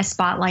put a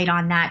spotlight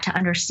on that to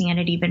understand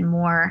it even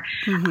more.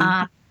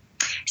 Mm-hmm.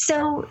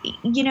 So,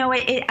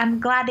 I'm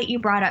glad that you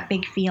brought up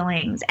big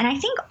feelings. And I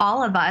think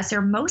all of us,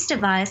 or most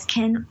of us,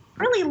 can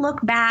really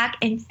look back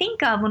and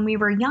think of when we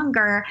were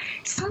younger,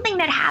 something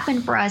that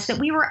happened for us, that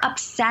we were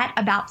upset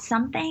about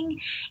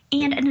something,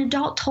 and an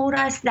adult told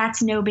us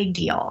that's no big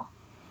deal.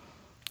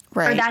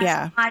 Right, or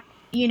that's not,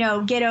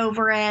 get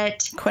over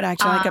it. Quit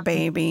acting like a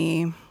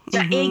baby.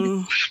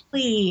 Mm-hmm.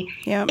 Exactly.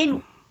 Yep.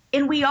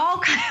 And we've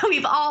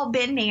all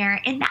been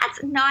there, and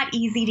that's not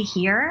easy to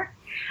hear.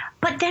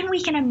 But then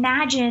we can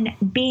imagine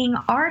being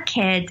our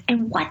kids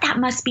and what that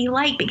must be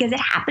like, because it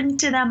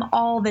happens to them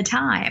all the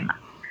time.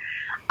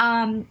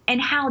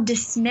 And how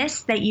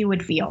dismissed that you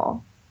would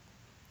feel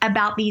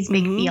about these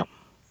big feelings.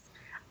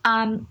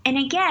 And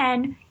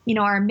again,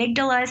 our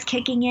amygdala is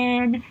kicking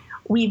in.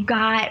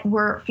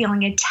 We're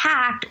feeling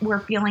attacked. We're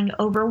feeling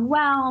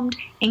overwhelmed.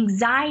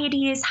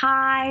 Anxiety is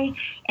high.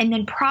 And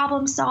then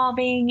problem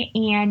solving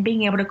and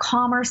being able to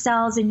calm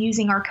ourselves and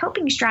using our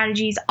coping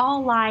strategies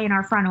all lie in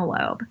our frontal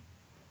lobe,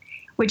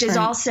 which is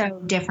also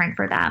different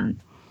for them.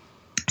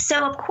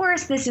 So, of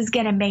course, this is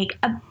going to make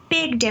a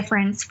big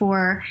difference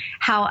for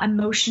how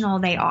emotional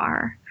they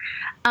are.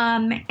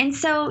 And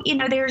so,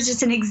 there's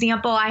just an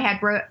example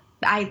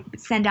I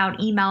send out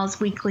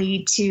emails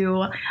weekly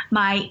to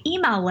my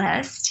email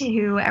list,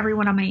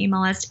 everyone on my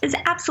email list is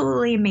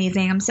absolutely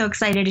amazing. I'm so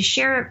excited to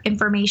share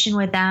information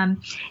with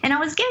them. And I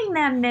was giving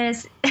them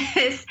this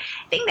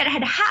thing that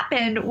had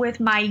happened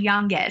with my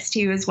youngest,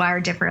 who is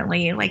wired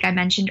differently, like I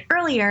mentioned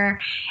earlier.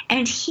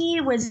 And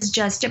he was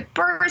just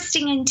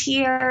bursting in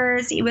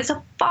tears. He was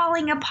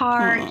falling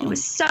apart. He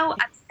was so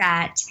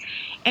upset.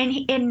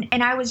 And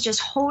I was just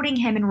holding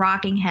him and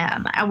rocking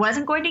him. I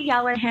wasn't going to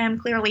yell at him.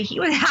 Clearly, he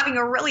was having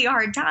a really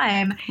hard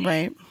time.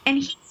 Right. And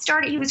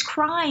he was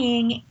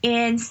crying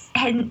and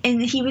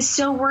he was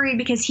so worried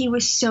because he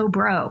was so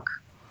broke,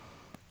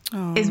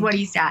 is what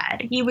he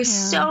said. He was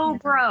so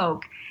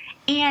broke.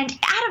 And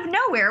out of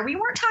nowhere, we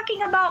weren't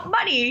talking about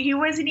money. He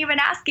wasn't even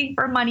asking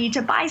for money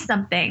to buy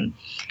something.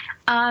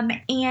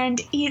 And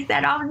he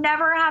said, I'll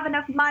never have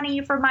enough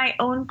money for my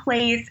own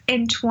place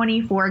and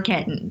 24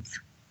 kittens.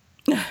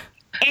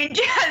 And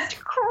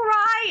just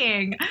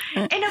crying.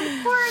 And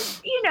of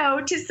course,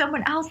 to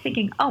someone else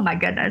thinking, oh my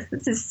goodness,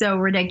 this is so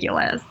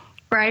ridiculous,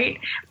 right?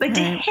 But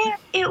to him,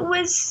 it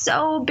was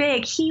so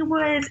big. He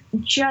was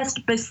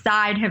just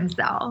beside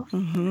himself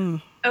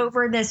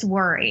over this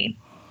worry.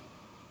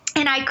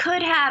 And I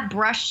could have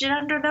brushed it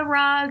under the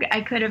rug.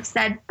 I could have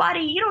said,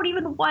 buddy, you don't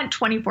even want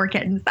 24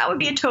 kittens. That would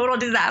be a total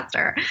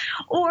disaster.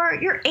 Or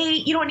you're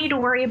 8. You don't need to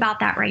worry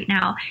about that right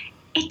now.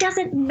 It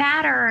doesn't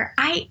matter.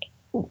 I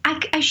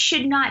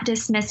should not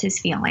dismiss his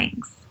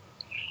feelings.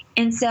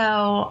 And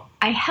so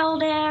I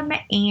held him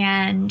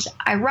and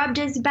I rubbed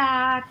his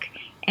back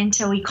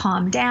until he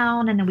calmed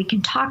down, and then we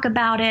can talk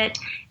about it,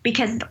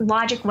 because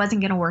logic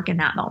wasn't going to work in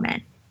that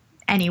moment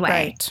anyway.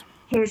 Right.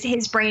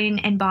 His brain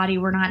and body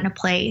were not in a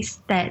place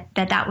that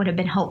would have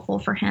been helpful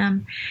for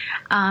him.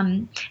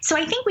 So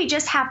I think we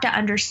just have to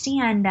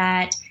understand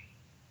that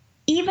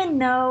even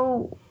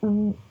though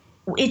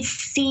it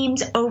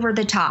seems over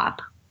the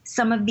top,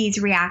 some of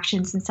these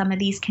reactions and some of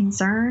these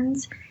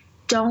concerns,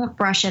 don't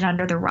brush it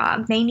under the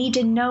rug. They need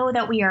to know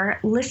that we are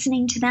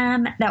listening to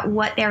them, that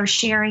what they're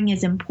sharing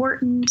is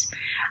important,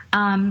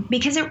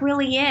 because it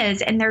really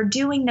is, and they're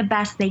doing the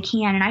best they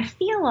can. And I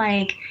feel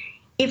like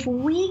if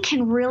we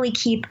can really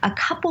keep a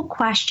couple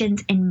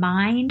questions in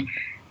mind,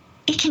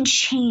 it can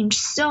change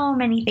so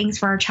many things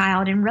for our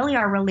child and really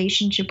our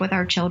relationship with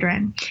our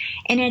children.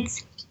 And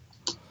it's,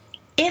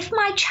 if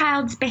my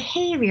child's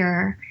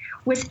behavior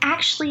was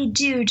actually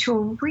due to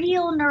a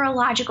real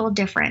neurological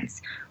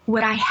difference,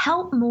 would I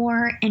help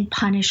more and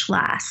punish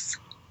less?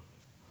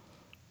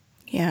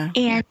 Yeah.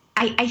 And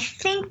I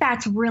think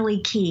that's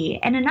really key.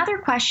 And another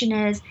question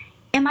is,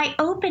 am I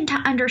open to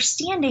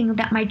understanding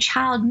that my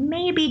child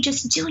may be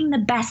just doing the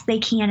best they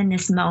can in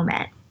this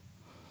moment?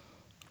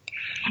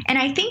 And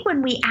I think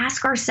when we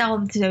ask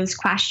ourselves those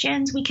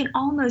questions, we can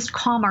almost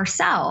calm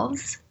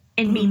ourselves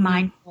and be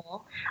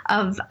mindful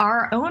of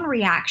our own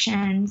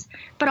reactions,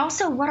 but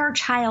also what our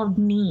child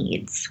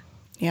needs.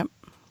 Yep.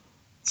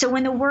 So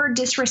when the word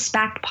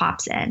disrespect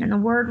pops in and the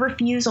word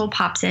refusal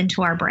pops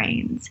into our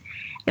brains,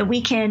 that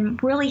we can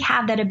really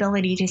have that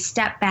ability to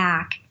step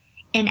back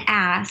and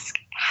ask,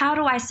 how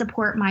do I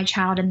support my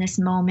child in this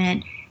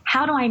moment?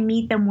 How do I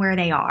meet them where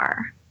they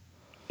are?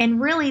 And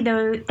really,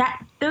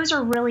 those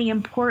are really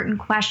important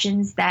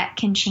questions that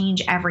can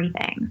change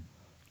everything.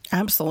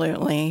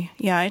 Absolutely.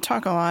 Yeah, I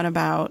talk a lot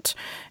about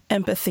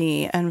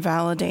empathy and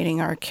validating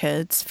our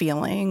kids'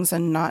 feelings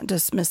and not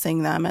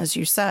dismissing them, as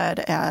you said,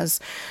 as,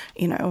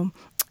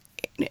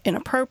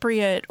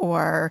 inappropriate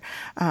or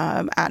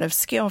out of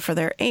scale for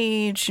their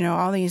age,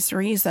 all these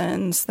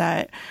reasons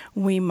that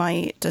we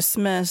might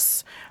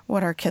dismiss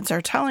what our kids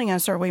are telling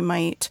us, or we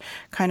might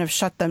kind of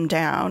shut them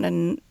down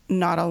and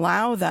not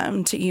allow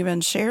them to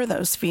even share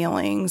those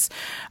feelings.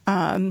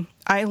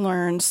 I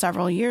learned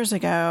several years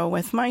ago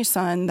with my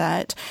son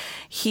that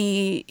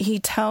he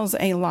tells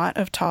a lot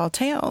of tall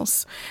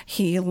tales.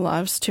 He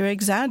loves to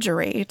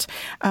exaggerate.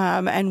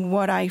 And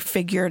what I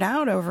figured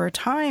out over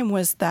time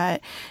was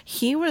that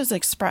he was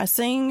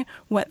expressing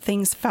what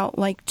things felt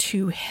like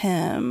to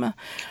him.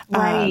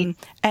 Right.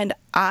 And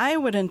I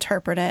would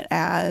interpret it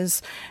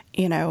as,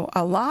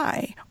 a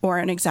lie or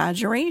an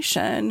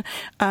exaggeration.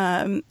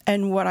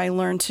 And what I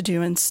learned to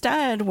do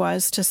instead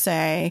was to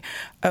say,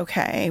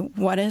 okay,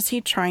 what is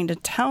he trying to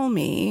tell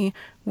me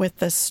with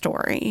this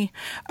story?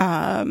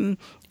 To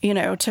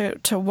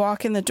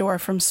walk in the door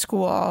from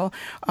school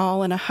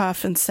all in a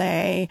huff and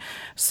say,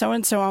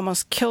 so-and-so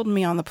almost killed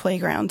me on the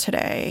playground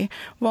today.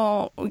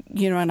 Well,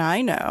 and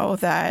I know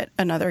that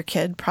another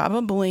kid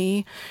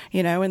probably,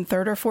 in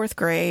third or fourth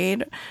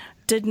grade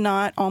did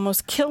not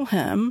almost kill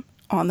him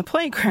on the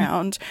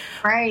playground.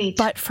 Right.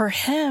 But for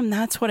him,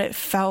 that's what it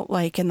felt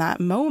like in that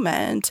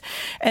moment.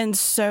 And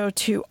so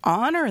to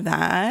honor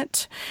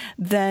that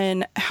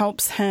then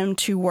helps him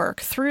to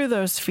work through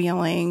those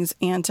feelings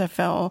and to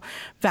feel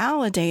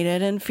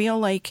validated and feel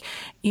like,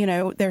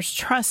 there's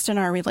trust in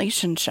our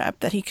relationship,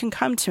 that he can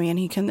come to me and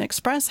he can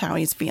express how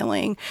he's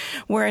feeling.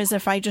 Whereas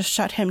if I just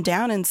shut him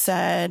down and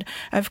said,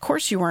 of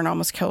course you weren't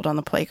almost killed on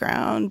the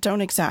playground,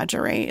 don't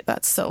exaggerate,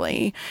 that's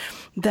silly,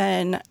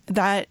 then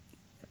that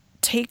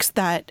takes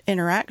that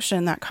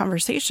interaction, that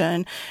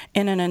conversation,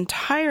 in an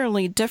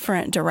entirely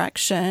different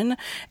direction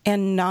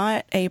and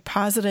not a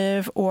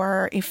positive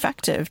or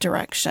effective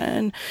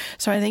direction.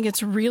 So I think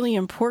it's really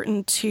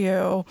important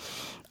to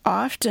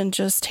often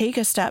just take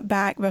a step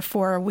back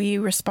before we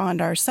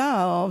respond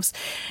ourselves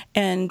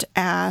and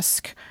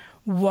ask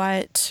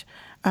what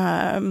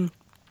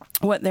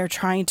they're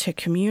trying to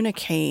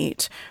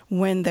communicate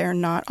when they're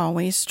not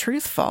always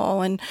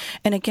truthful. And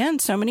again,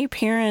 so many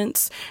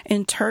parents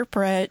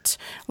interpret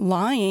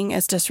lying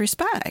as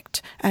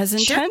disrespect, as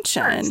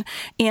intention, sure.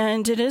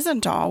 And it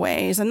isn't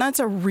always. And that's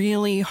a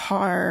really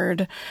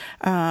hard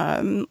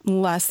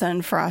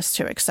lesson for us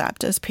to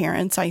accept as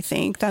parents. I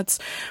think that's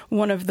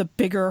one of the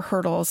bigger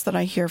hurdles that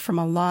I hear from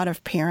a lot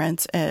of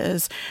parents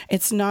is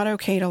it's not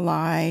okay to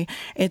lie.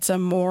 It's a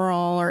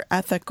moral or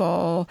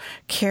ethical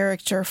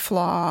character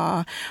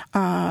flaw.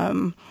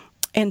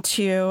 And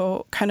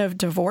to kind of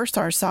divorce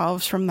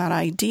ourselves from that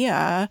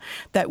idea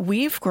that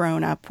we've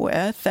grown up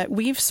with, that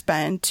we've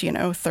spent,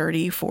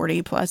 30,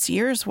 40 plus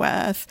years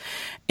with,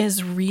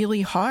 is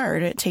really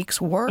hard. It takes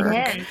work.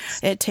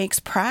 It takes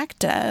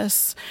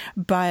practice,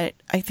 but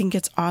I think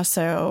it's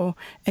also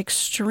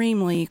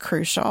extremely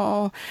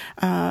crucial.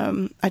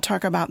 I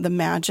talk about the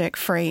magic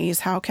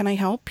phrase, how can I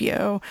help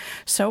you?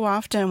 So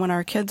often when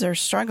our kids are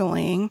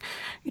struggling,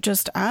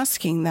 just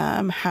asking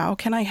them, how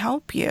can I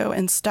help you?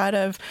 Instead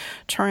of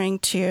trying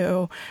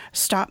to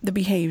stop the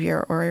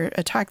behavior or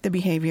attack the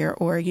behavior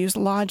or use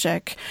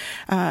logic,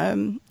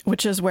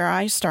 which is where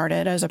I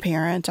started as a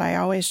parent. I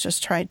always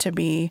just tried to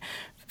be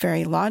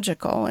very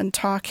logical and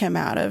talk him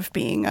out of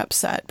being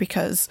upset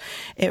because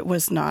it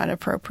was not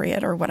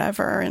appropriate or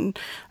whatever. And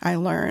I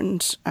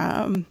learned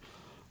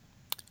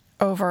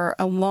over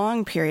a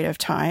long period of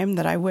time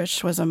that I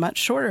wish was a much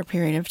shorter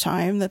period of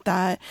time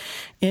that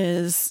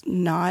is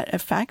not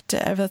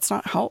effective. That's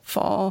not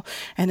helpful.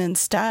 And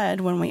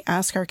instead, when we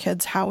ask our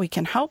kids how we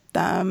can help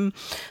them,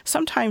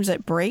 sometimes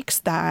it breaks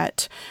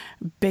that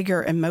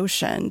bigger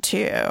emotion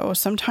too.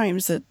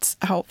 Sometimes it's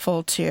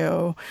helpful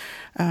to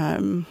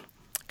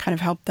kind of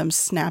help them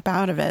snap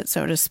out of it,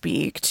 so to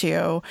speak,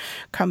 to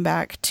come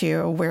back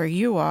to where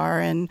you are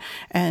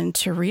and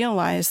to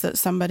realize that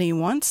somebody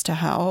wants to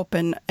help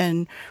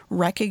and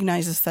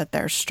recognizes that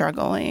they're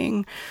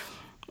struggling.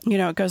 You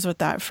know, it goes with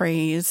that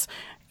phrase,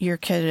 your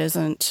kid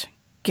isn't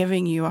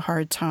giving you a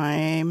hard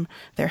time,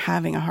 they're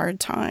having a hard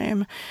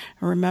time.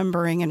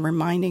 Remembering and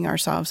reminding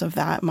ourselves of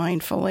that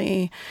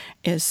mindfully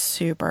is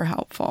super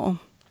helpful.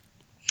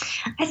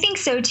 I think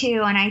so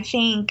too. And I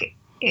think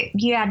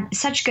you had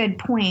such good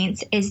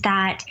points, is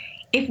that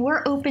if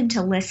we're open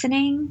to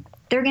listening,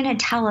 they're going to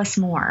tell us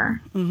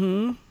more.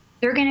 Mm-hmm.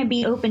 They're going to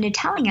be open to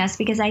telling us,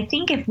 because I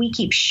think if we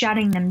keep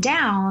shutting them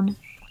down,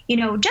 you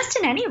know, just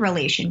in any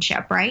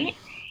relationship, right?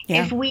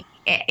 Yeah. If we,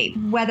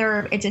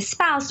 whether it's a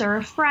spouse or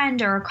a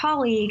friend or a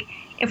colleague,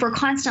 if we're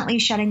constantly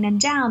shutting them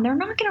down, they're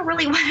not going to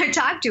really want to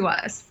talk to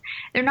us.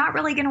 They're not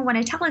really going to want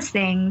to tell us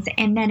things.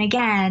 And then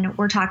again,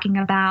 we're talking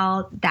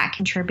about that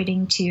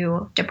contributing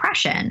to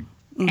depression.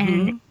 Mm-hmm.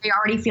 And they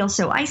already feel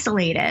so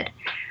isolated.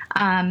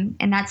 And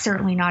that's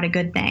certainly not a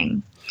good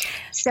thing.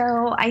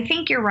 So I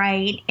think you're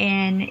right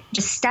in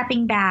just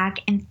stepping back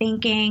and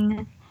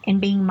thinking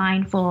and being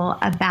mindful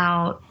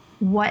about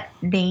what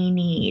they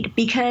need,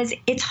 because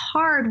it's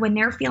hard when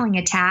they're feeling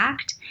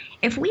attacked.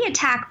 If we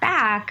attack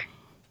back,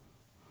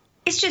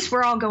 it's just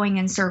we're all going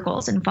in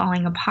circles and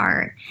falling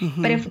apart.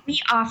 Mm-hmm. But if we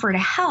offer to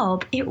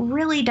help, it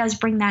really does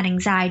bring that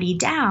anxiety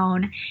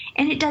down,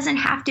 and it doesn't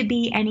have to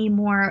be any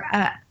more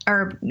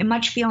or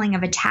much feeling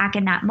of attack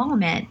in that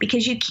moment,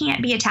 because you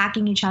can't be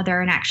attacking each other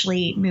and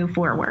actually move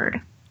forward.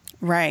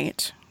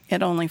 Right.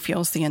 It only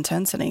fuels the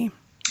intensity.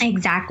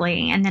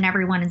 Exactly. And then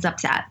everyone is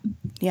upset.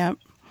 Yep.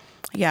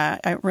 Yeah,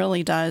 it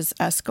really does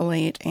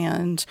escalate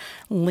and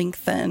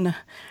lengthen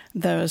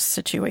those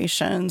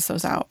situations,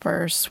 those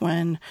outbursts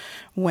when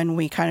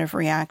we kind of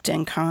react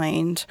in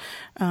kind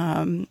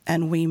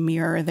and we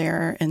mirror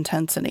their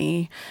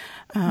intensity.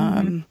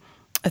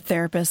 A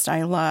therapist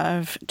I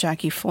love,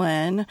 Jackie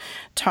Flynn,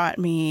 taught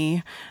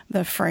me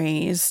the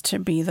phrase to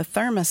be the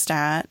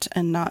thermostat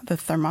and not the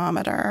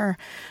thermometer.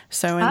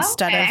 So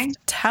instead of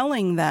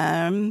telling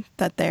them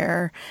that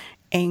they're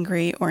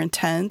angry or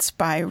intense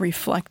by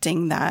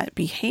reflecting that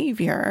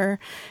behavior,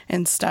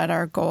 instead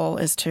our goal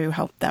is to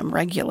help them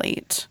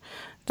regulate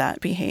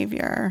that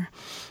behavior.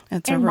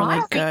 It's a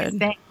really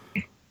good...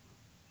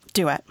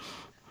 Do it.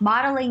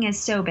 Modeling is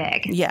so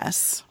big.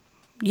 Yes.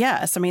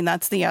 Yes. I mean,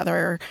 that's the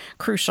other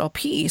crucial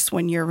piece.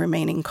 When you're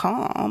remaining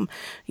calm,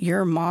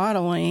 you're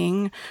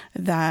modeling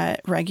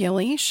that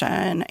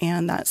regulation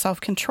and that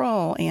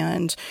self-control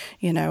and,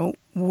 you know,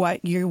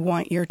 what you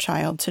want your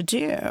child to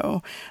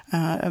do.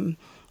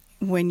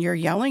 When you're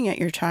yelling at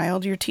your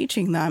child, you're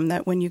teaching them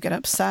that when you get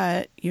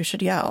upset, you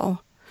should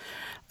yell.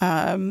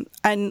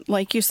 And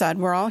like you said,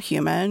 we're all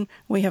human.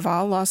 We have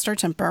all lost our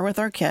temper with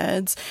our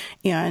kids,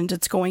 and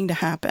it's going to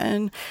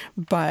happen.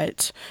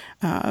 But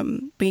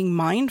being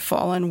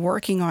mindful and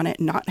working on it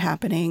not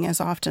happening as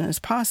often as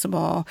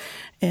possible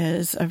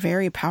is a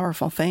very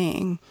powerful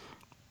thing.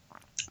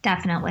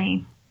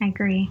 Definitely. I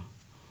agree.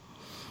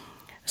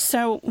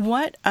 So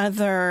what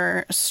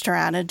other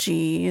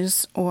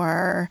strategies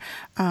or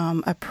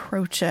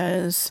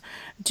approaches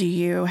do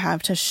you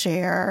have to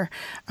share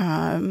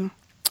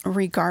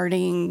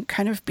regarding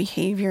kind of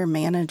behavior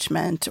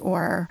management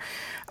or,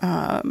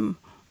 and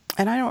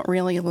I don't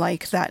really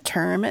like that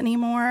term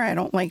anymore. I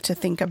don't like to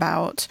think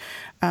about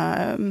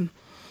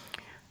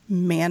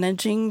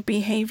managing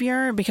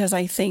behavior, because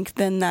I think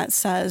then that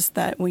says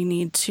that we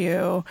need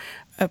to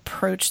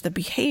approach the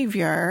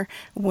behavior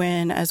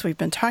when, as we've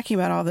been talking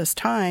about all this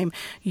time,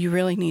 you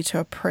really need to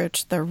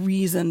approach the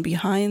reason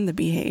behind the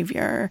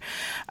behavior.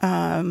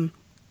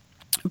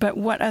 But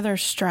what other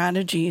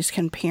strategies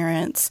can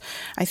parents,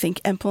 I think,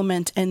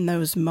 implement in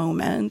those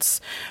moments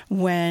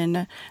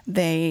when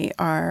they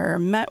are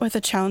met with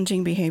a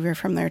challenging behavior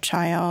from their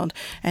child,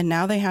 and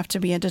now they have to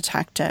be a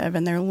detective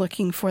and they're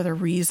looking for the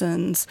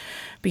reasons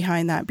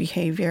behind that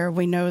behavior?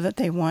 We know that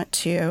they want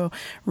to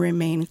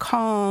remain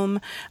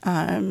calm,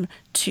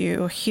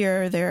 to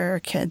hear their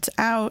kids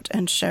out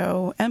and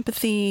show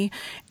empathy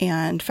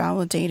and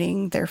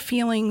validating their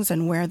feelings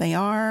and where they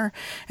are.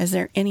 Is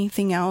there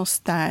anything else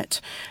that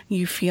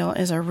you feel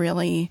is a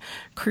really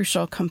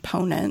crucial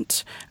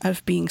component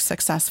of being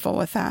successful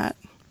with that?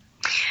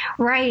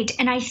 Right.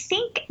 And I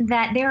think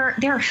that there,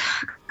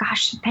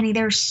 gosh, Penny,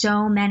 there's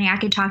so many. I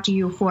could talk to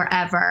you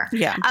forever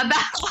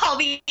about all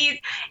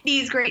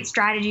these great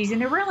strategies. And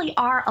there really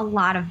are a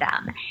lot of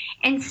them.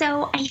 And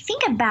so I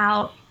think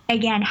about,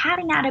 again,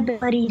 having that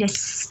ability to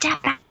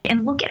step back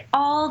and look at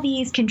all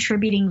these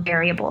contributing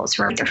variables,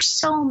 right? There's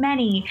so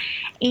many.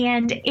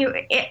 And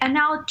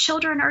now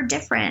children are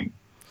different,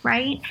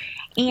 right?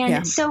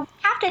 And so we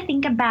have to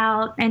think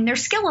about, and their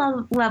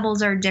skill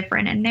levels are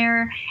different, and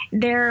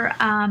their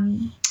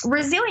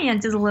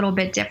resilience is a little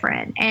bit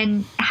different,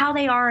 and how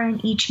they are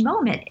in each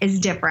moment is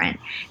different.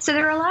 So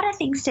there are a lot of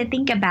things to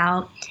think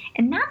about.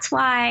 And that's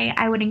why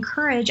I would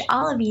encourage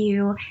all of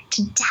you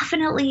to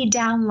definitely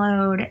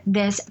download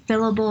this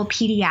fillable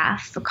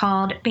PDF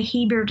called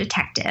Behavior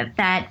Detective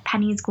that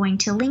Penny's going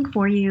to link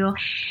for you,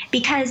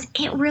 because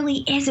it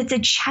really is. It's a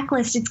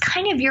checklist. It's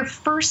kind of your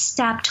first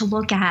step to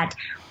look at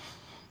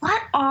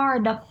what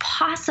are the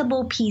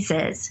possible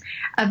pieces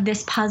of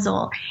this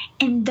puzzle.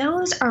 And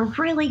those are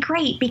really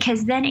great,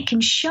 because then it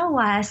can show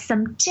us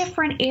some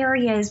different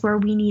areas where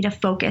we need to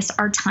focus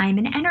our time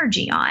and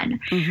energy on.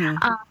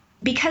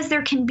 Because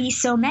there can be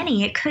so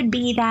many. It could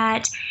be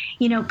that,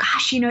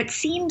 it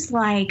seems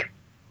like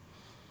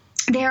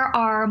there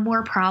are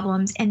more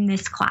problems in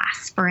this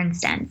class, for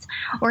instance,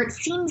 or it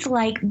seems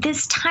like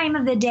this time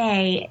of the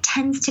day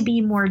tends to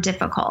be more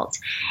difficult.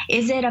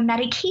 Is it a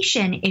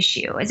medication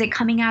issue? Is it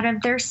coming out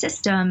of their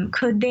system?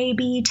 Could they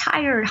be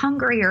tired,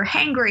 hungry, or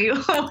hangry,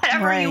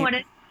 whatever you want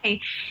to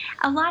say?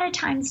 A lot of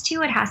times,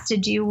 too, it has to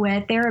do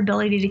with their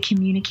ability to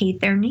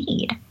communicate their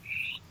need.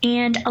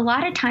 And a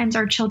lot of times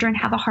our children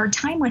have a hard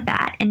time with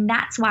that. And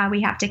that's why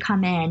we have to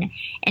come in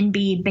and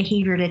be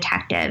behavior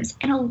detectives.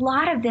 And a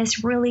lot of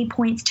this really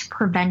points to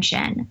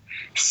prevention.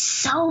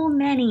 So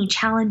many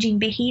challenging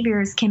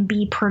behaviors can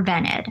be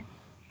prevented.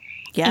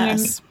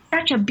 And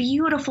such a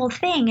beautiful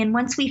thing. And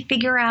once we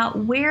figure out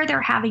where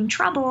they're having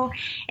trouble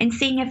and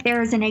seeing if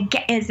there's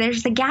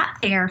a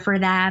gap there for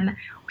them,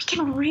 we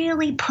can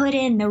really put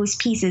in those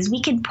pieces.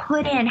 We can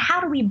put in,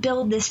 how do we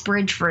build this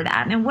bridge for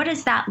them? And what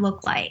does that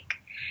look like?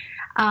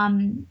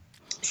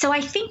 So I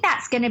think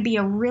that's going to be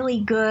a really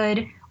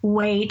good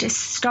way to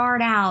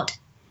start out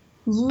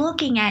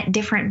looking at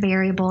different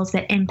variables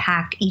that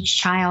impact each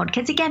child.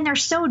 Because again, they're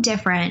so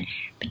different,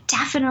 but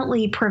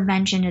definitely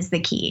prevention is the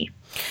key.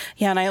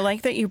 Yeah, and I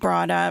like that you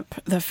brought up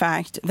the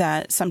fact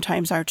that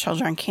sometimes our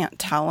children can't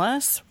tell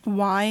us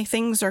why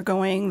things are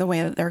going the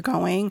way that they're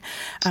going.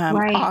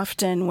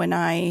 Often when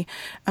I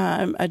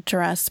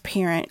address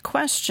parent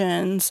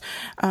questions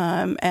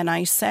and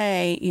I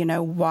say,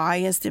 why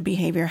is the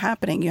behavior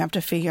happening? You have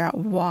to figure out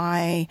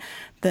why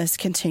this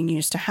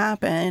continues to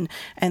happen.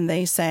 And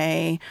they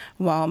say,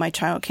 well, my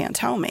child can't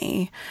tell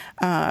me.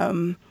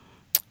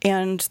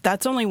 And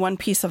that's only one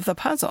piece of the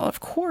puzzle. Of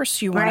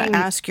course, you want to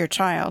ask your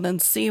child and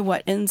see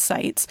what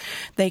insights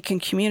they can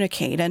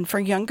communicate. And for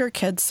younger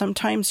kids,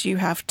 sometimes you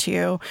have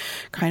to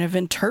kind of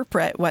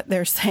interpret what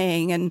they're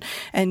saying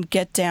and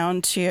get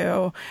down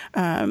to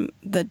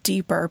the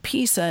deeper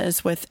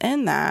pieces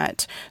within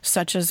that,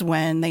 such as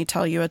when they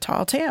tell you a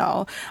tall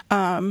tale.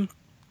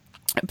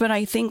 But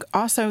I think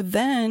also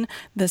then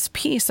this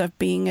piece of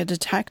being a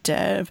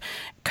detective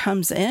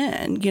comes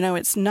in.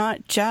 It's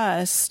not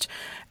just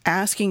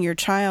asking your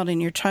child,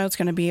 and your child's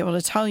going to be able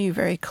to tell you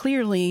very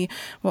clearly,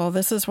 well,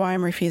 this is why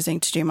I'm refusing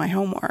to do my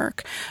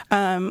homework.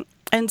 And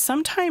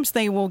sometimes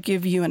they will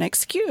give you an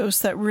excuse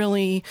that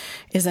really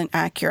isn't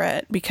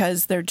accurate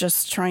because they're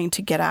just trying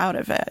to get out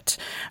of it.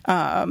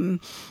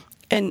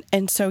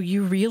 And so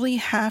you really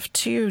have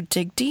to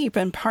dig deep.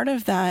 And part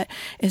of that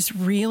is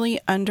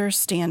really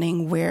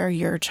understanding where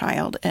your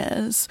child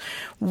is.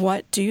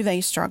 What do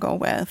they struggle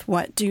with?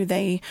 What do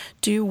they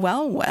do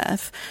well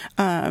with?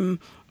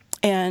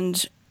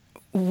 And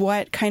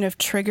what kind of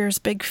triggers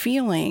big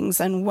feelings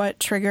and what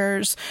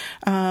triggers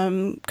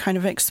kind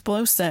of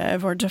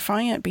explosive or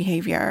defiant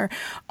behavior.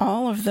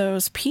 All of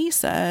those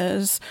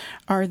pieces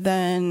are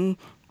then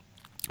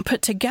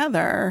put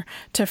together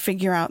to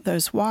figure out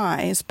those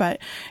whys. But,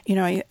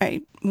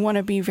 I want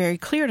to be very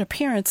clear to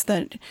parents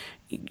that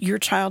your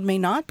child may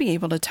not be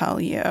able to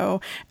tell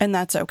you, and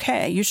that's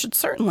okay. You should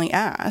certainly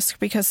ask,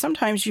 because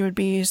sometimes you would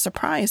be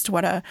surprised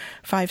what a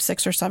 5,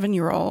 6, or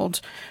 7-year-old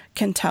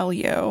can tell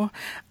you,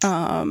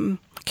 can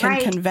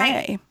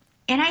convey.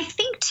 And I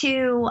think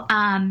too,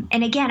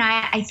 and again,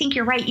 I think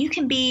you're right. You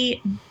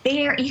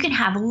can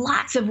have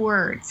lots of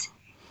words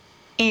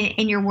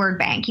in your word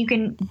bank. You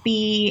can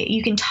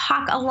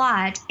talk a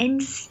lot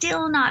and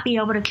still not be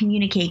able to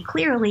communicate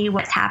clearly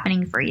what's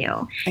happening for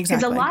you.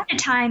 Because a lot of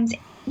times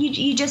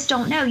you just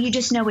don't know. You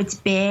just know it's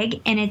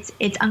big and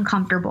it's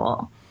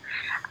uncomfortable.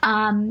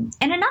 And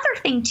another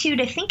thing too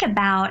to think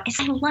about is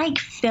I like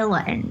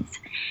fill-ins.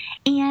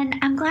 And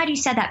I'm glad you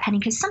said that, Penny,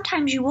 because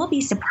sometimes you will be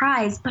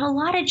surprised, but a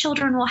lot of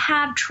children will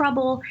have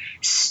trouble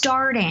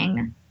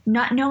starting,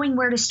 not knowing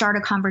where to start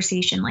a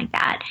conversation like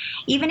that.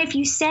 Even if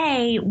you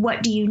say,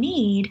 what do you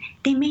need?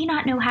 They may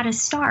not know how to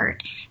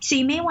start. So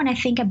you may want to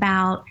think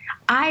about,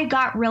 I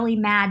got really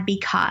mad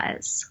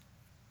because,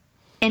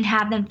 and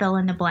have them fill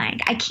in the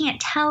blank. I can't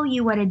tell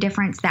you what a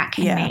difference that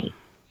can make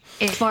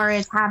as far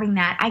as having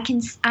that.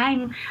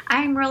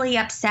 I'm really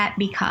upset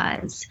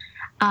because,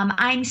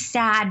 I'm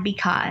sad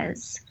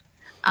because,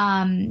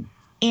 and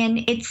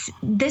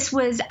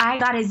I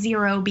got a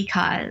 0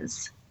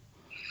 because.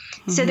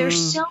 So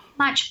there's so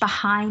much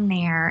behind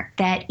there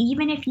that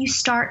even if you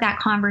start that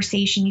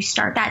conversation, you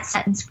start that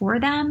sentence for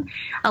them,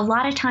 a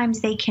lot of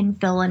times they can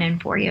fill it in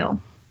for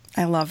you.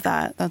 I love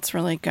that. That's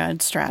really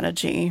good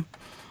strategy.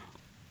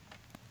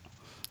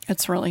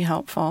 It's really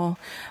helpful.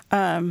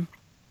 I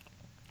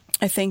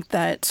think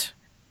that,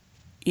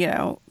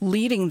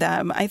 leading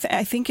them, I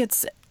think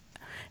it's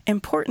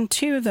important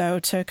too, though,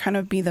 to kind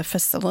of be the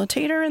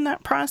facilitator in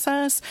that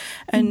process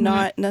and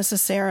not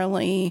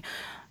necessarily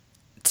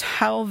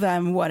tell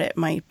them what it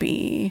might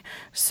be.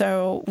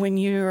 So when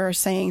you are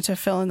saying to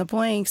fill in the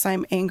blanks,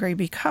 I'm angry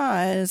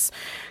because,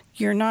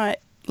 you're not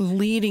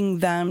leading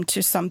them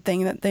to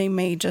something that they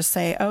may just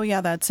say, oh yeah,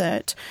 that's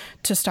it,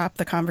 to stop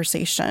the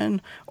conversation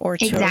or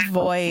to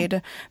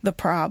avoid the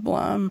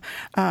problem.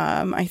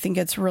 I think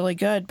it's really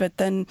good. But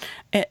then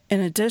in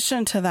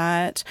addition to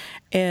that,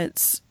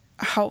 it's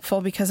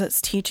helpful because it's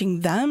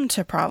teaching them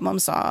to problem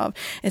solve.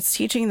 It's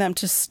teaching them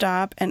to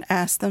stop and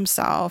ask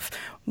themselves,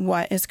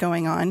 what is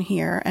going on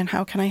here and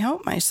how can I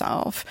help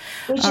myself?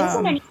 Which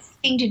isn't an easy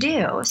thing to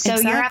do. So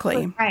exactly.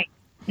 You're absolutely right.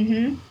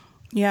 Mm-hmm.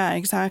 Yeah,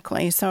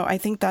 exactly. So I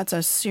think that's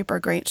a super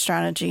great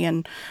strategy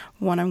and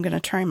one I'm going to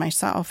try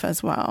myself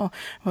as well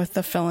with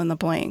the fill in the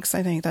blanks.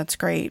 I think that's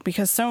great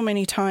because so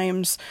many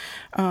times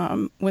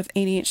with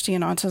ADHD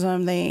and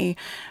autism, they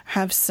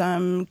have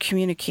some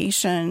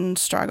communication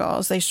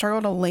struggles. They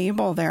struggle to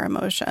label their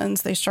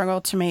emotions. They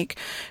struggle to make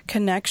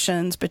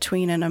connections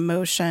between an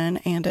emotion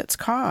and its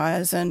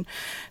cause. And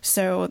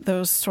so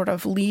those sort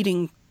of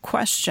leading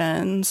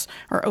questions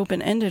or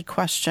open-ended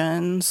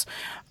questions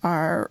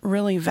are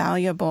really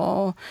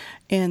valuable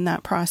in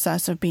that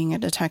process of being a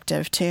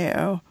detective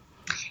too.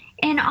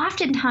 And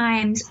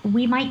oftentimes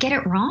we might get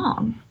it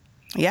wrong.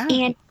 Yeah.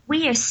 And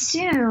we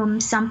assume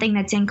something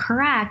that's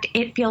incorrect,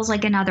 it feels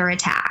like another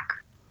attack.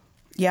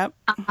 Yep.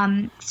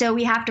 So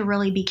we have to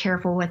really be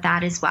careful with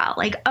that as well.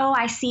 Like, oh,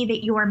 I see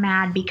that you're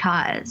mad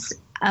because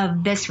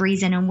of this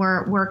reason, and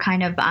we're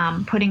kind of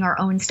putting our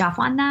own stuff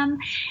on them.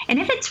 And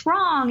if it's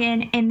wrong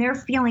and they're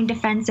feeling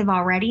defensive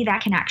already,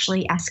 that can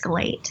actually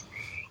escalate,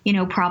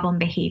 problem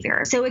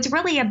behavior. So it's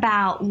really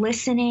about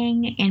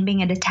listening and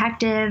being a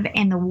detective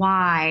and the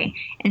why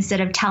instead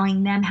of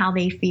telling them how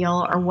they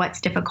feel or what's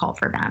difficult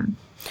for them.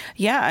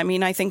 Yeah, I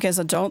mean, I think as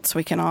adults,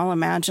 we can all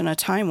imagine a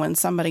time when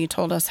somebody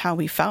told us how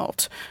we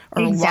felt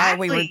or why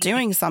we were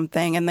doing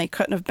something, and they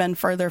couldn't have been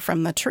further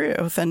from the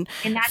truth. And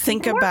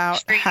think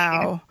about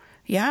how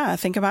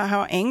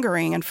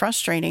angering and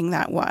frustrating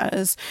that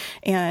was,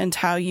 and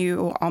how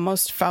you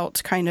almost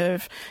felt kind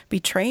of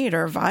betrayed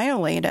or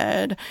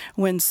violated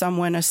when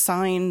someone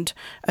assigned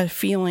a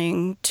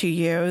feeling to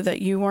you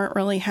that you weren't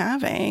really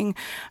having.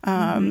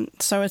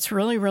 So it's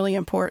really, really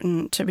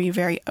important to be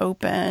very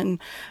open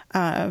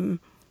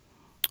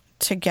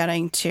to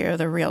getting to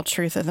the real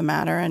truth of the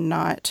matter and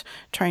not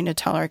trying to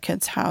tell our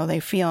kids how they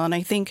feel. And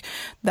I think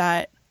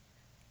that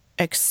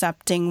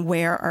accepting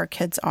where our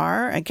kids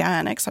are,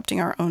 again,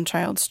 accepting our own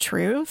child's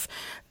truth,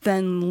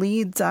 then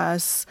leads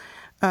us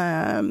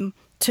to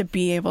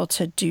be able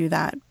to do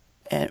that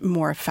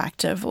more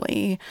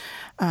effectively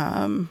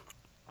in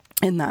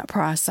that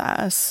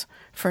process,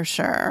 for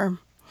sure.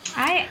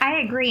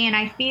 I agree. And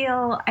I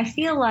feel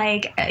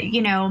like,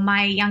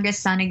 my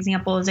youngest son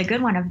example is a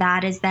good one of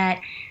that, is that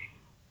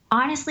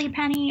honestly,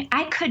 Penny,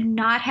 I could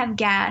not have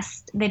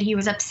guessed that he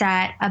was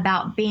upset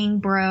about being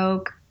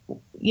broke.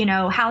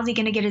 How's he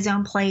going to get his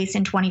own place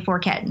in 24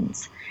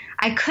 kittens?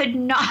 I could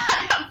not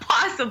have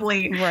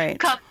possibly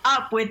come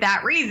up with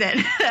that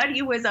reason that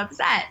he was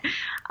upset.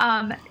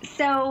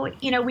 So,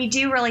 we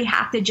do really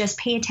have to just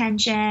pay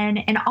attention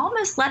and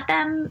almost let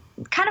them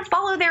kind of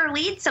follow their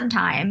lead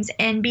sometimes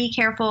and be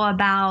careful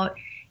about,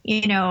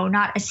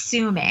 not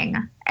assuming.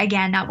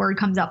 Again, that word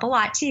comes up a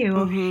lot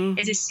too,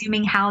 is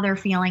assuming how they're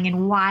feeling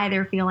and why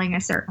they're feeling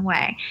a certain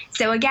way.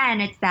 So again,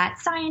 it's that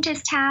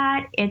scientist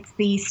hat, it's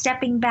the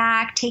stepping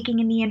back, taking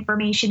in the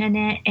information in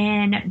it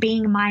and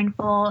being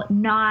mindful,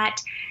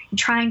 not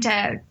trying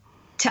to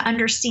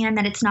understand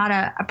that it's not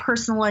a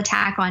personal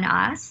attack on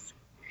us,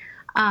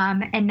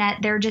 and that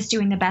they're just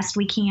doing the best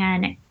we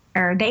can,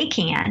 or they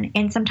can.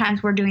 And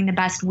sometimes we're doing the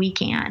best we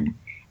can.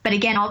 But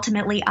again,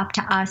 ultimately up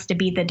to us to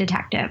be the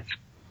detective.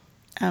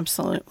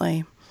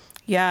 Absolutely.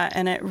 Yeah,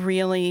 and it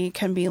really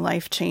can be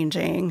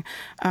life-changing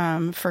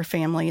for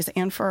families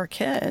and for our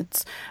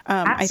kids.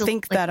 I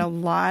think that a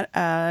lot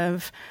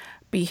of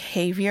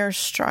behavior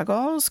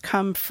struggles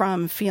come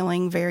from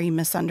feeling very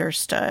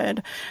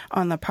misunderstood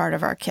on the part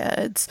of our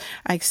kids.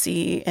 I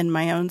see in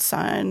my own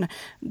son,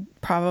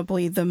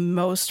 probably the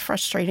most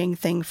frustrating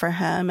thing for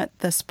him at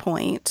this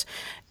point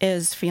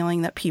is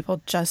feeling that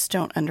people just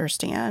don't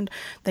understand.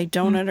 They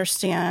don't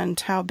understand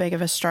how big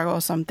of a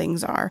struggle some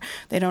things are.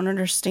 They don't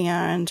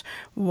understand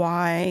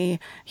why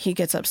he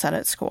gets upset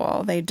at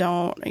school. They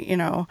don't,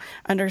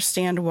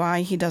 understand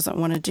why he doesn't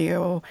want to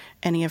do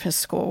any of his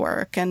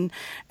schoolwork. And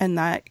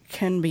that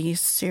can be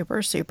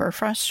super, super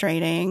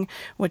frustrating,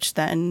 which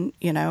then,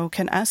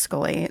 can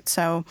escalate.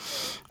 So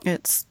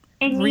it's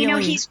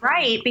really... he's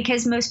right,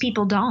 because most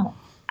people don't.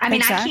 I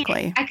mean,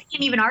 exactly. I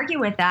can't even argue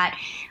with that.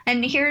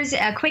 And here's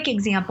a quick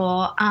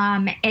example,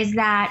 is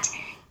that,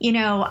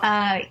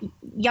 a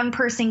young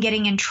person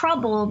getting in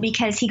trouble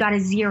because he got a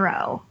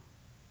 0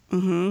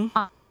 on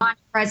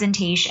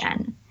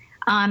presentation.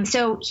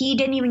 So he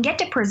didn't even get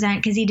to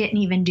present because he didn't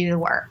even do the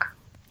work.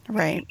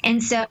 Right.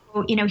 And so,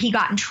 he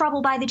got in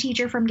trouble by the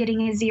teacher from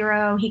getting a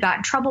 0. He got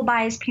in trouble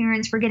by his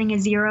parents for getting a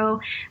 0.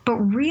 But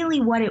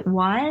really what it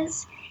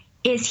was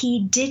is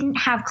he didn't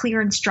have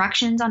clear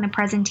instructions on the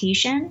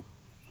presentation,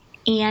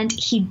 and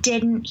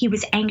he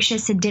was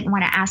anxious and didn't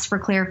want to ask for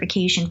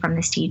clarification from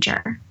this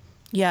teacher.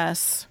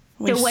 Yes.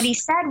 So what he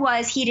said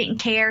was he didn't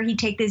care. He'd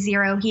take the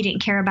 0. He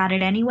didn't care about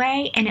it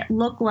anyway. And it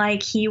looked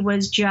like he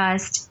was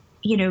just,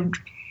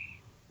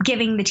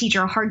 giving the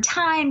teacher a hard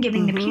time,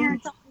 giving the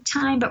parents a hard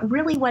time. But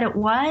really what it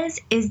was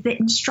is the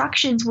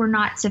instructions were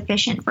not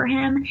sufficient for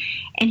him,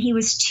 and he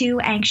was too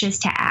anxious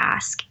to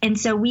ask. And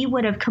so we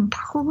would have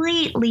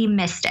completely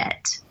missed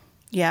it.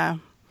 Yeah.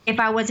 If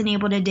I wasn't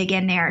able to dig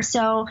in there.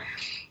 So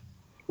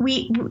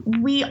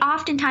we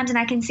oftentimes, and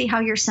I can see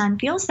how your son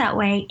feels that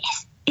way,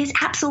 is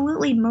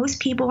absolutely most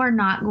people are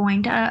not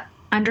going to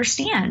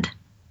understand.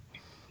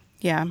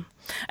 Yeah.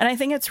 And I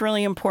think it's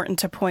really important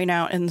to point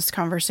out in this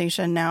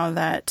conversation now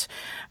that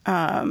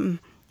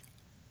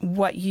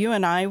what you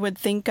and I would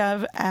think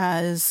of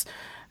as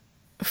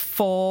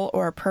full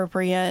or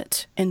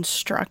appropriate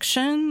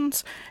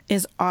instructions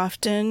is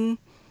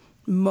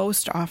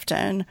most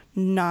often,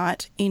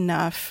 not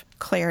enough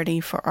clarity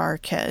for our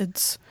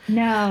kids.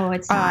 No,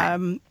 it's not.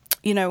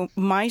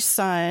 My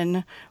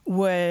son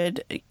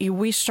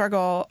we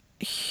struggle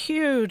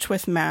huge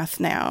with math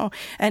now,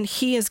 and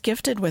he is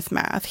gifted with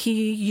math.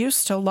 He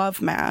used to love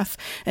math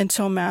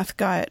until math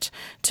got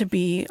to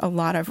be a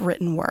lot of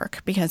written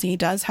work, because he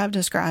does have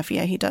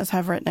dysgraphia. He does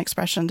have written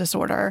expression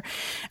disorder.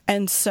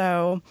 And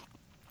so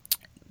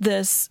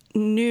this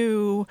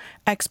new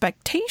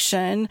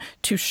expectation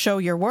to show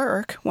your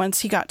work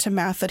once he got to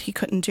math that he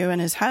couldn't do in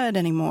his head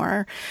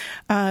anymore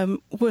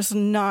was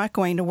not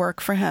going to work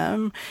for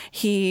him.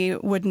 He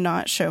would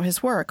not show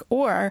his work.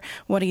 Or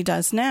what he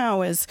does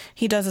now is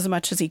he does as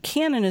much as he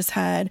can in his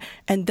head,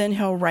 and then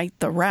he'll write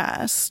the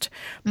rest.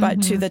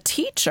 But to the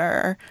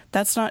teacher,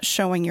 that's not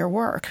showing your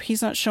work.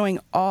 He's not showing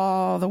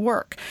all the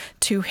work.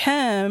 To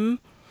him,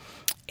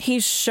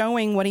 he's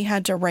showing what he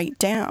had to write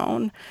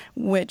down,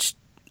 which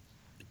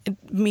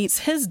meets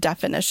his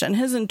definition,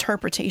 his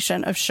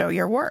interpretation of show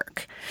your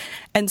work.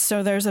 And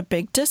so there's a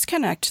big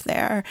disconnect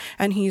there,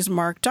 and he's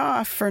marked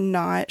off for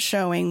not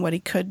showing what he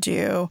could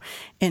do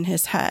in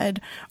his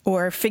head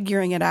or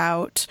figuring it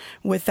out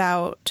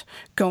without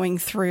going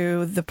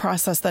through the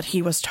process that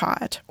he was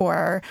taught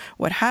or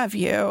what have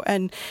you.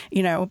 And,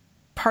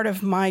 part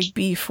of my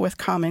beef with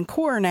Common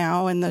Core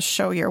now and the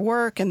show your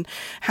work and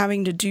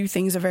having to do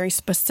things a very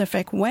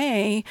specific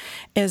way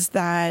is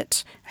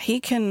that he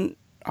can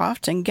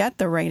often get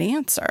the right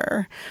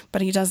answer,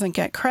 but he doesn't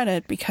get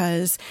credit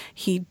because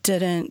he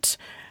didn't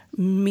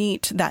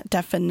meet that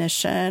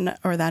definition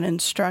or that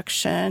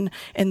instruction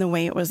in the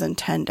way it was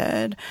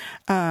intended.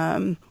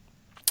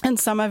 And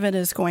some of it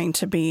is going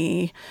to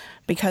be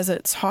because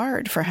it's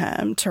hard for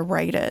him to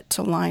write it,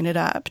 to line it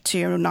up,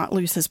 to not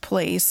lose his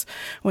place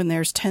when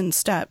there's 10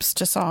 steps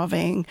to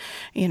solving,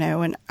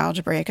 an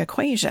algebraic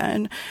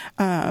equation.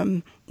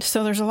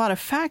 So there's a lot of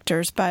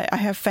factors, but I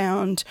have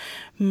found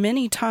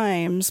many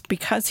times,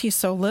 because he's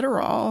so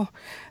literal,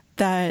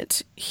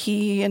 that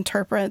he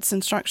interprets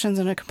instructions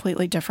in a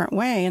completely different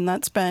way. And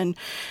that's been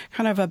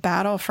kind of a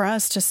battle for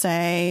us to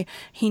say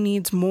he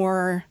needs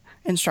more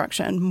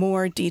instruction,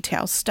 more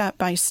detail, step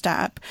by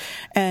step.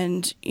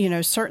 And,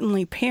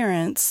 certainly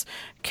parents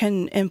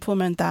can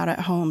implement that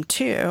at home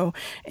too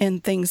in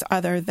things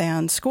other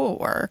than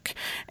schoolwork.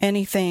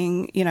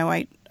 Anything,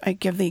 I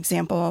give the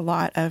example a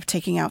lot of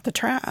taking out the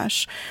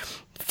trash.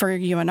 For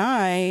you and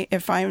I,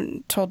 if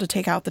I'm told to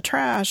take out the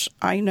trash,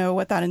 I know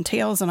what that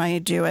entails and I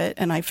do it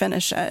and I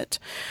finish it.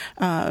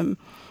 To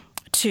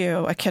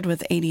a kid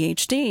with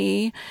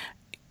ADHD,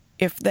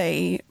 if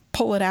they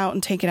pull it out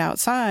and take it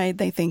outside,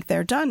 they think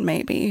they're done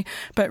maybe.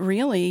 But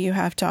really, you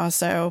have to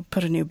also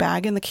put a new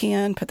bag in the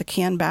can, put the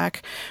can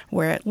back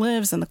where it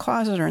lives in the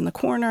closet or in the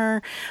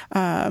corner.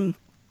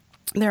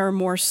 There are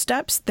more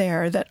steps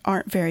there that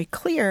aren't very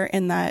clear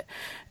in that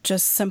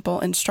just simple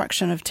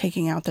instruction of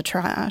taking out the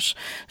trash.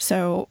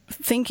 So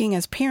thinking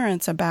as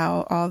parents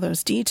about all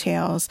those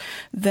details,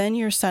 then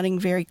you're setting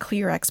very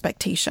clear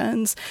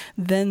expectations.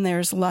 Then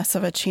there's less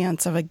of a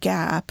chance of a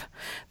gap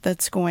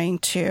that's going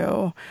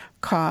to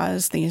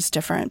cause these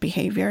different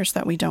behaviors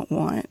that we don't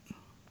want.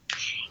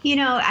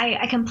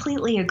 I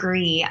completely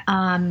agree.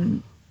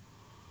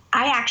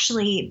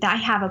 I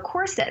have a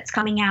course that's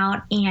coming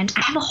out, and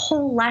I have a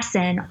whole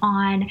lesson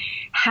on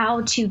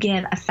how to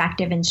give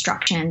effective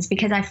instructions,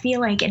 because I feel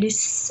like it is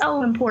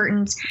so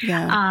important.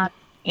 Yeah.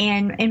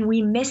 And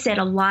we miss it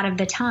a lot of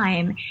the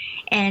time.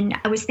 And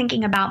I was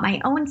thinking about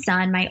my own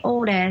son, my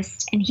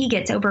oldest, and he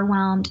gets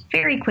overwhelmed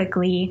very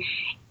quickly.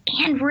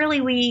 And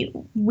really,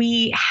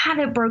 we have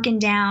it broken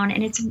down,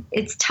 and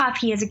it's tough.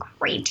 He has a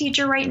great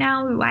teacher right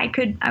now who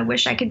I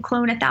wish I could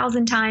clone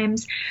 1,000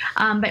 times,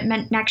 but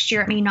next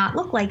year it may not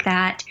look like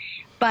that.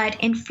 But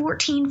in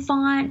 14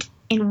 font,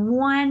 in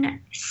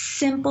one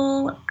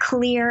simple,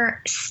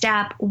 clear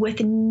step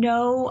with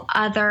no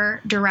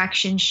other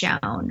direction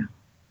shown,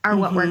 are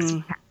what works for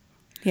him.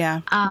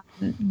 Yeah.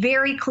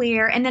 Very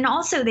clear. And then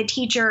also the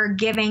teacher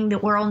giving the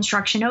oral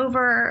instruction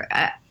over,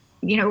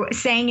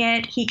 saying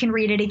it, he can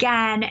read it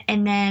again,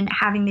 and then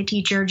having the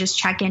teacher just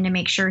check in to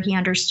make sure he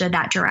understood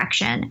that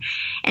direction.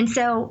 And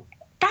so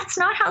that's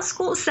not how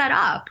school is set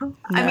up. No.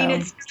 I mean,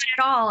 it's not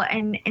at all.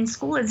 And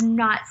school is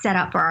not set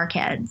up for our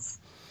kids.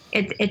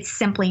 It's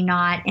simply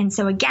not. And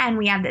so again,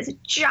 we have this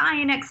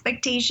giant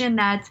expectation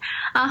that's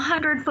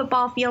 100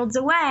 football fields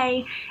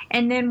away.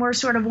 And then we're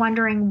sort of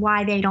wondering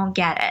why they don't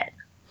get it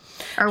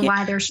or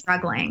why they're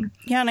struggling.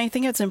 Yeah. And I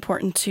think it's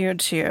important too,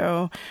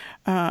 to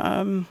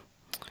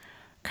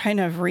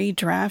kind of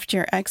redraft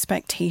your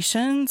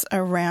expectations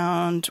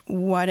around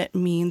what it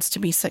means to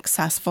be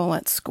successful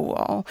at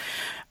school.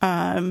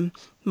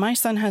 My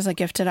son has a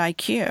gifted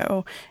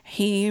IQ.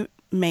 He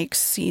makes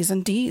C's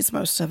and D's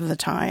most of the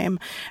time.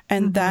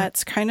 And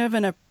that's kind of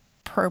an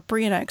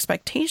appropriate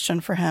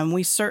expectation for him.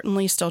 We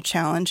certainly still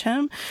challenge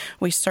him.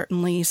 We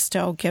certainly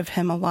still give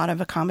him a lot of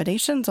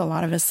accommodations, a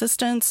lot of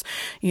assistance.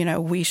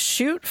 We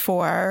shoot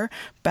for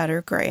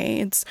better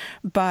grades,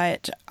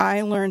 but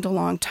I learned a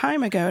long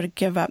time ago to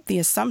give up the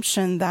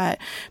assumption that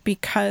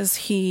because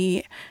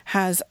he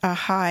has a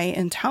high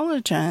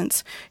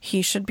intelligence,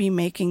 he should be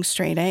making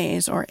straight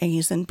A's or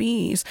A's and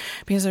B's,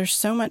 because there's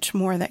so much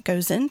more that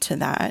goes into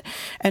that.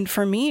 And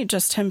for me,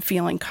 just him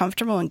feeling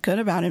comfortable and good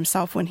about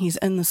himself when he's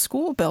in the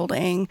school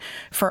building,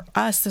 for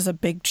us, is a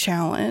big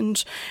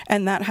challenge.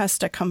 And that has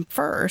to come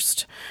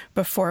first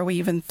before we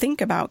even think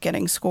about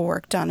getting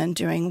schoolwork done and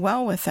doing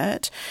well with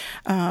it.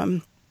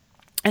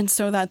 And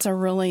so that's a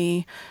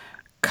really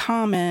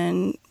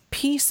common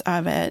piece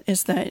of it,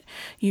 is that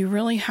you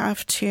really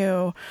have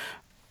to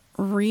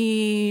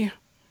redefine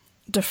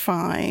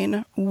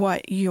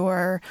what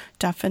your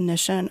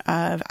definition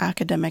of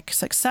academic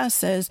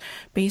success is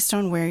based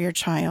on where your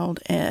child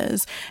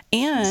is.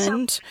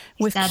 And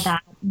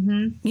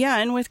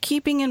and with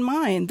keeping in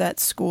mind that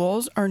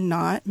schools are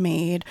not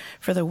made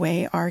for the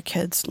way our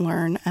kids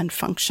learn and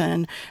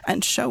function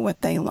and show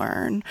what they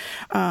learn.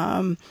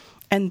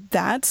 And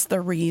that's the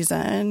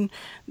reason,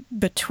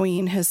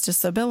 between his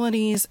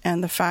disabilities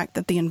and the fact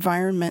that the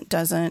environment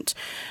doesn't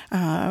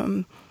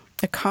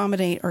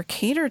accommodate or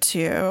cater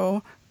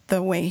to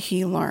the way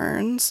he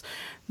learns,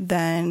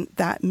 then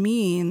that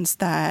means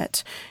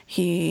that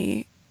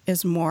he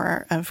is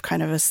more of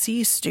kind of a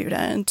C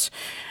student.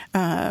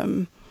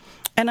 And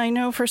I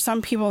know for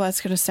some people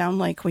that's going to sound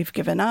like we've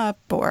given up,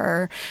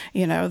 or,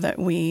 that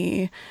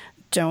we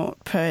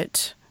don't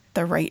put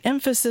the right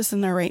emphasis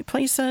in the right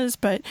places,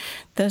 but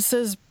this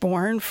is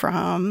born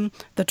from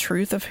the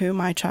truth of who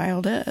my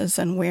child is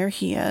and where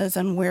he is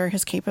and where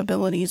his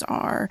capabilities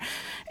are,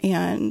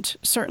 and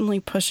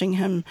certainly pushing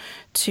him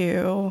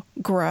to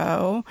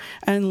grow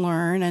and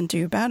learn and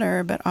do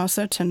better, but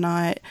also to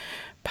not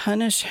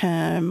punish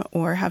him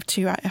or have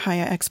too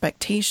high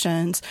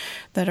expectations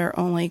that are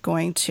only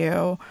going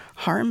to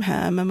harm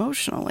him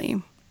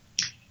emotionally.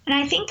 And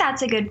I think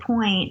that's a good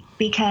point,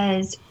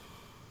 because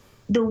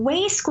the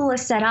way school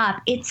is set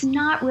up, it's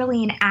not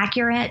really an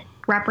accurate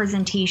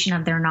representation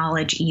of their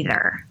knowledge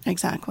either.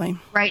 Exactly.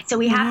 Right. So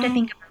we have to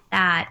think about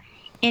that.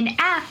 And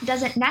F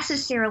doesn't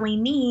necessarily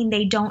mean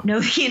they don't know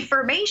the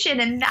information.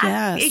 And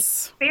that's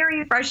it's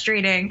very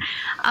frustrating.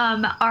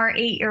 Our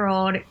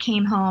 8-year-old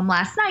came home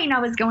last night, and I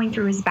was going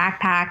through his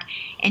backpack,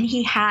 and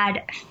he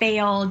had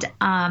failed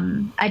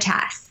a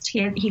test.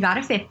 He got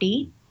a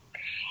 50.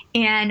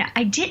 And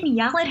I didn't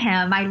yell at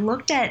him. I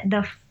looked at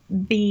the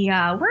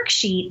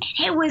worksheet,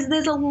 and it was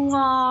this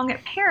long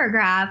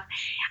paragraph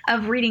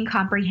of reading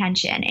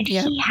comprehension. And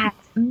he has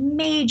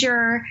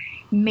major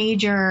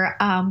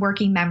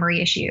working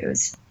memory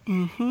issues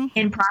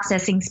and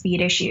processing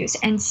speed issues.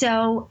 And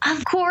so,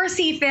 of course,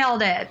 he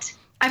failed it.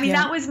 I mean,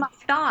 that was my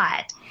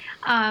thought.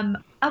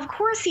 Of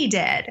course he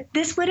did.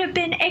 This would have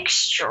been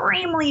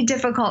extremely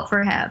difficult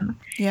for him.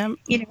 Yeah.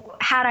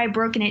 Had I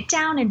broken it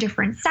down in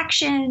different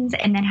sections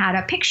and then had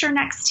a picture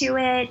next to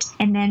it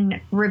and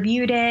then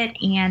reviewed it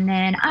and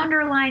then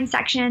underlined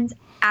sections,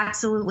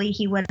 absolutely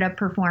he would have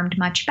performed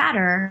much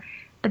better.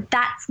 But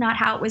that's not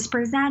how it was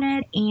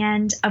presented.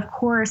 And of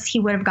course he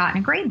would have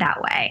gotten a grade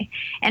that way.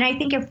 And I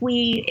think if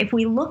we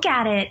look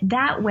at it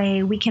that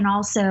way, we can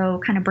also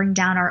kind of bring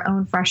down our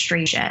own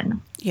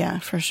frustration. Yeah,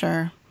 for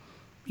sure.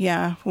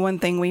 Yeah. One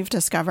thing we've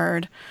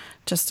discovered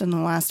just in the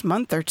last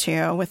month or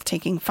two with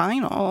taking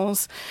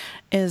finals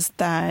is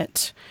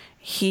that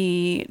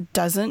he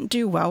doesn't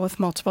do well with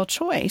multiple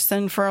choice.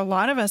 And for a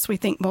lot of us, we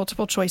think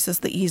multiple choice is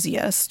the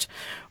easiest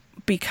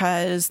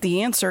because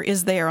the answer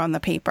is there on the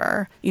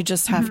paper. You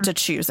just have to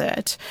choose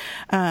it.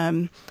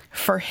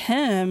 For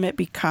him, it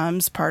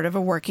becomes part of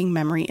a working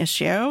memory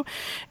issue.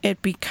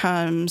 It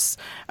becomes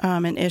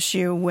an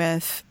issue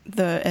with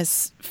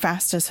as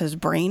fast as his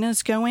brain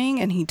is going,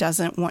 and he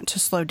doesn't want to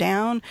slow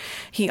down.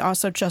 He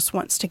also just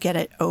wants to get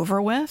it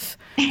over with.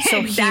 So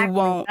exactly. He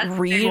won't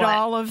read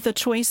all of the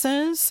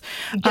choices.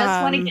 You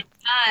just want to get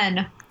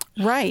done.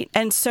 Right.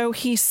 And so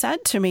he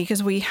said to me,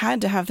 because we had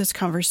to have this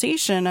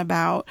conversation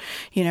about,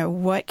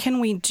 what can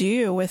we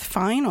do with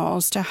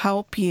finals to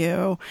help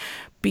you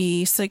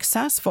be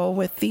successful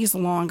with these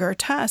longer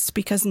tests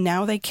because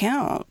now they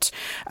count.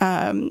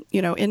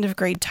 End of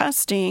grade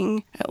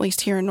testing, at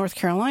least here in North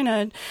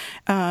Carolina,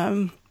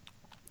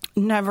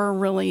 never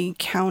really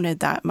counted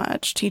that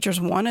much. Teachers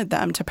wanted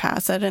them to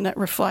pass it, and it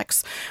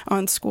reflects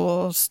on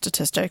school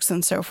statistics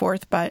and so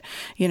forth. But,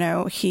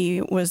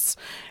 he was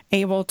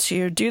able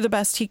to do the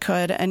best he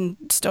could and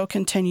still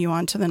continue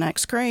on to the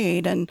next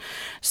grade. And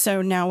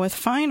so now with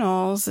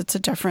finals, it's a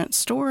different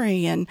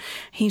story. And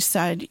he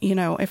said,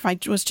 if I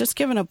was just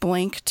given a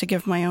blank to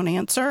give my own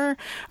answer,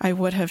 I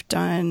would have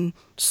done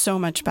so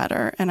much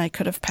better and I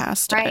could have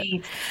passed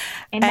it.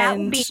 And that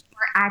would be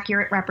more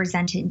accurate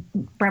representing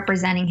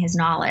his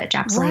knowledge.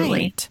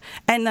 Absolutely. Right.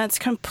 And that's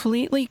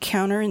completely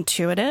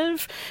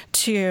counterintuitive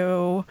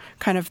to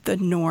kind of the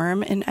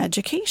norm in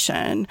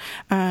education,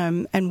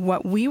 and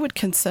what we would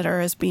consider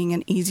as being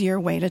an easier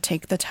way to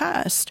take the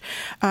test.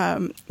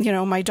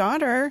 My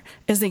daughter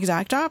is the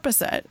exact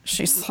opposite.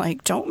 She's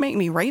like, don't make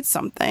me write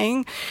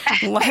something.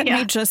 Let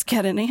me just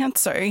get an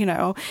answer,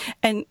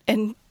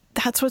 and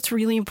that's what's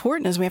really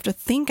important is we have to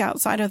think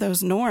outside of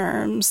those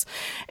norms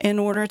in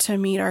order to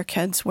meet our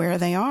kids where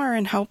they are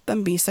and help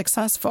them be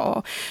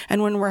successful.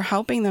 And when we're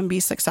helping them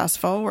be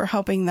successful, we're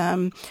helping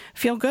them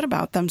feel good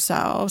about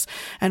themselves.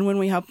 And when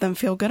we help them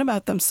feel good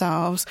about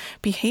themselves,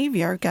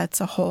 behavior gets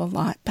a whole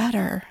lot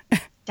better.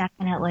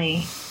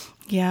 Definitely.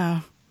 Yeah.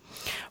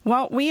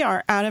 Well, we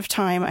are out of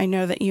time. I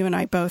know that you and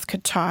I both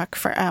could talk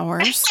for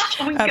hours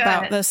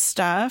about this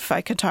stuff. I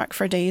could talk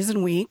for days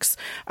and weeks.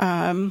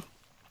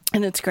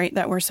 And it's great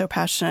that we're so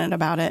passionate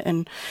about it.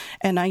 And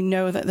I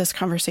know that this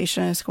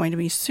conversation is going to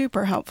be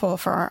super helpful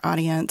for our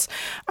audience.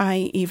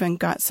 I even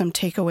got some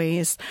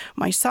takeaways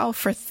myself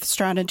for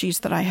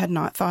strategies that I had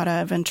not thought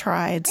of and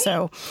tried.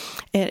 So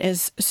it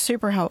is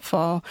super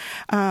helpful.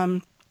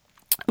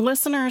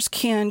 Listeners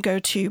can go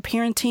to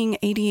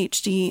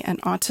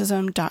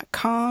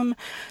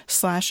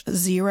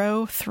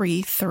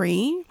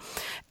parentingadhdandautism.com/033,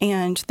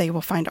 and they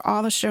will find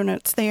all the show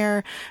notes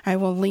there. I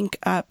will link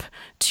up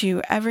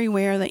to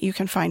everywhere that you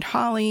can find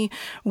Holly,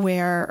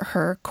 where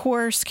her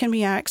course can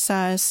be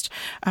accessed,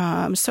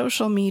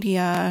 social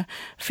media,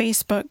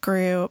 Facebook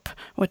group,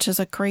 which is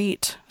a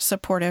great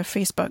supportive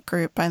Facebook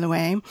group, by the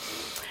way.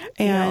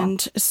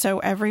 And so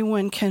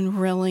everyone can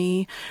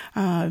really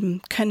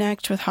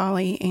connect with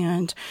Holly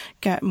and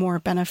get more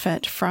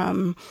benefit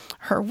from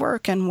her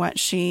work and what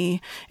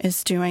she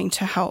is doing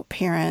to help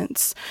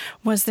parents.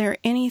 Was there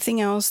anything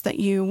else that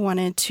you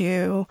wanted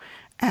to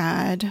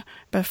add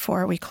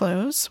before we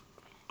close?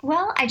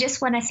 Well, I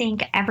just want to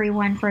thank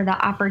everyone for the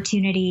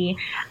opportunity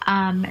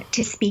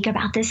to speak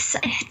about this.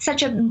 It's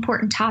such an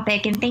important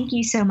topic. And thank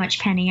you so much,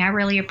 Penny. I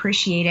really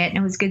appreciate it. And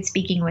it was good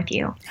speaking with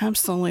you.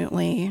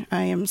 Absolutely.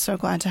 I am so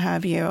glad to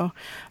have you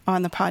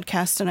on the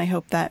podcast. And I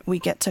hope that we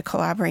get to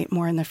collaborate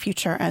more in the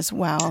future as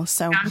well.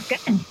 So sounds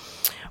good.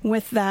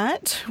 With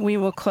that, we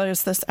will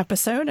close this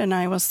episode and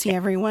I will see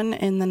everyone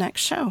in the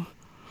next show.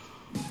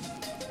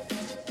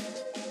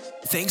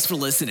 Thanks for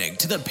listening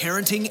to the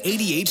Parenting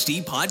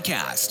ADHD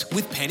podcast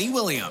with Penny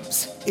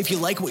Williams. If you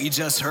like what you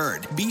just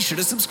heard, be sure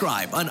to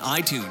subscribe on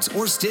iTunes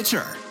or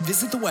Stitcher.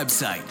 Visit the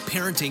website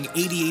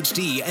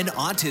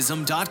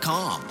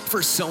parentingadhdandautism.com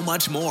for so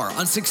much more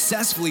on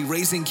successfully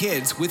raising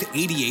kids with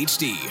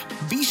ADHD.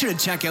 Be sure to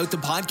check out the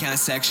podcast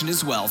section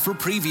as well for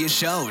previous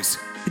shows.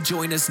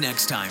 Join us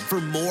next time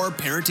for more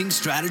parenting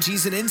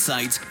strategies and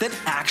insights that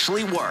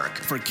actually work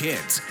for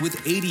kids with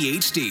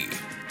ADHD.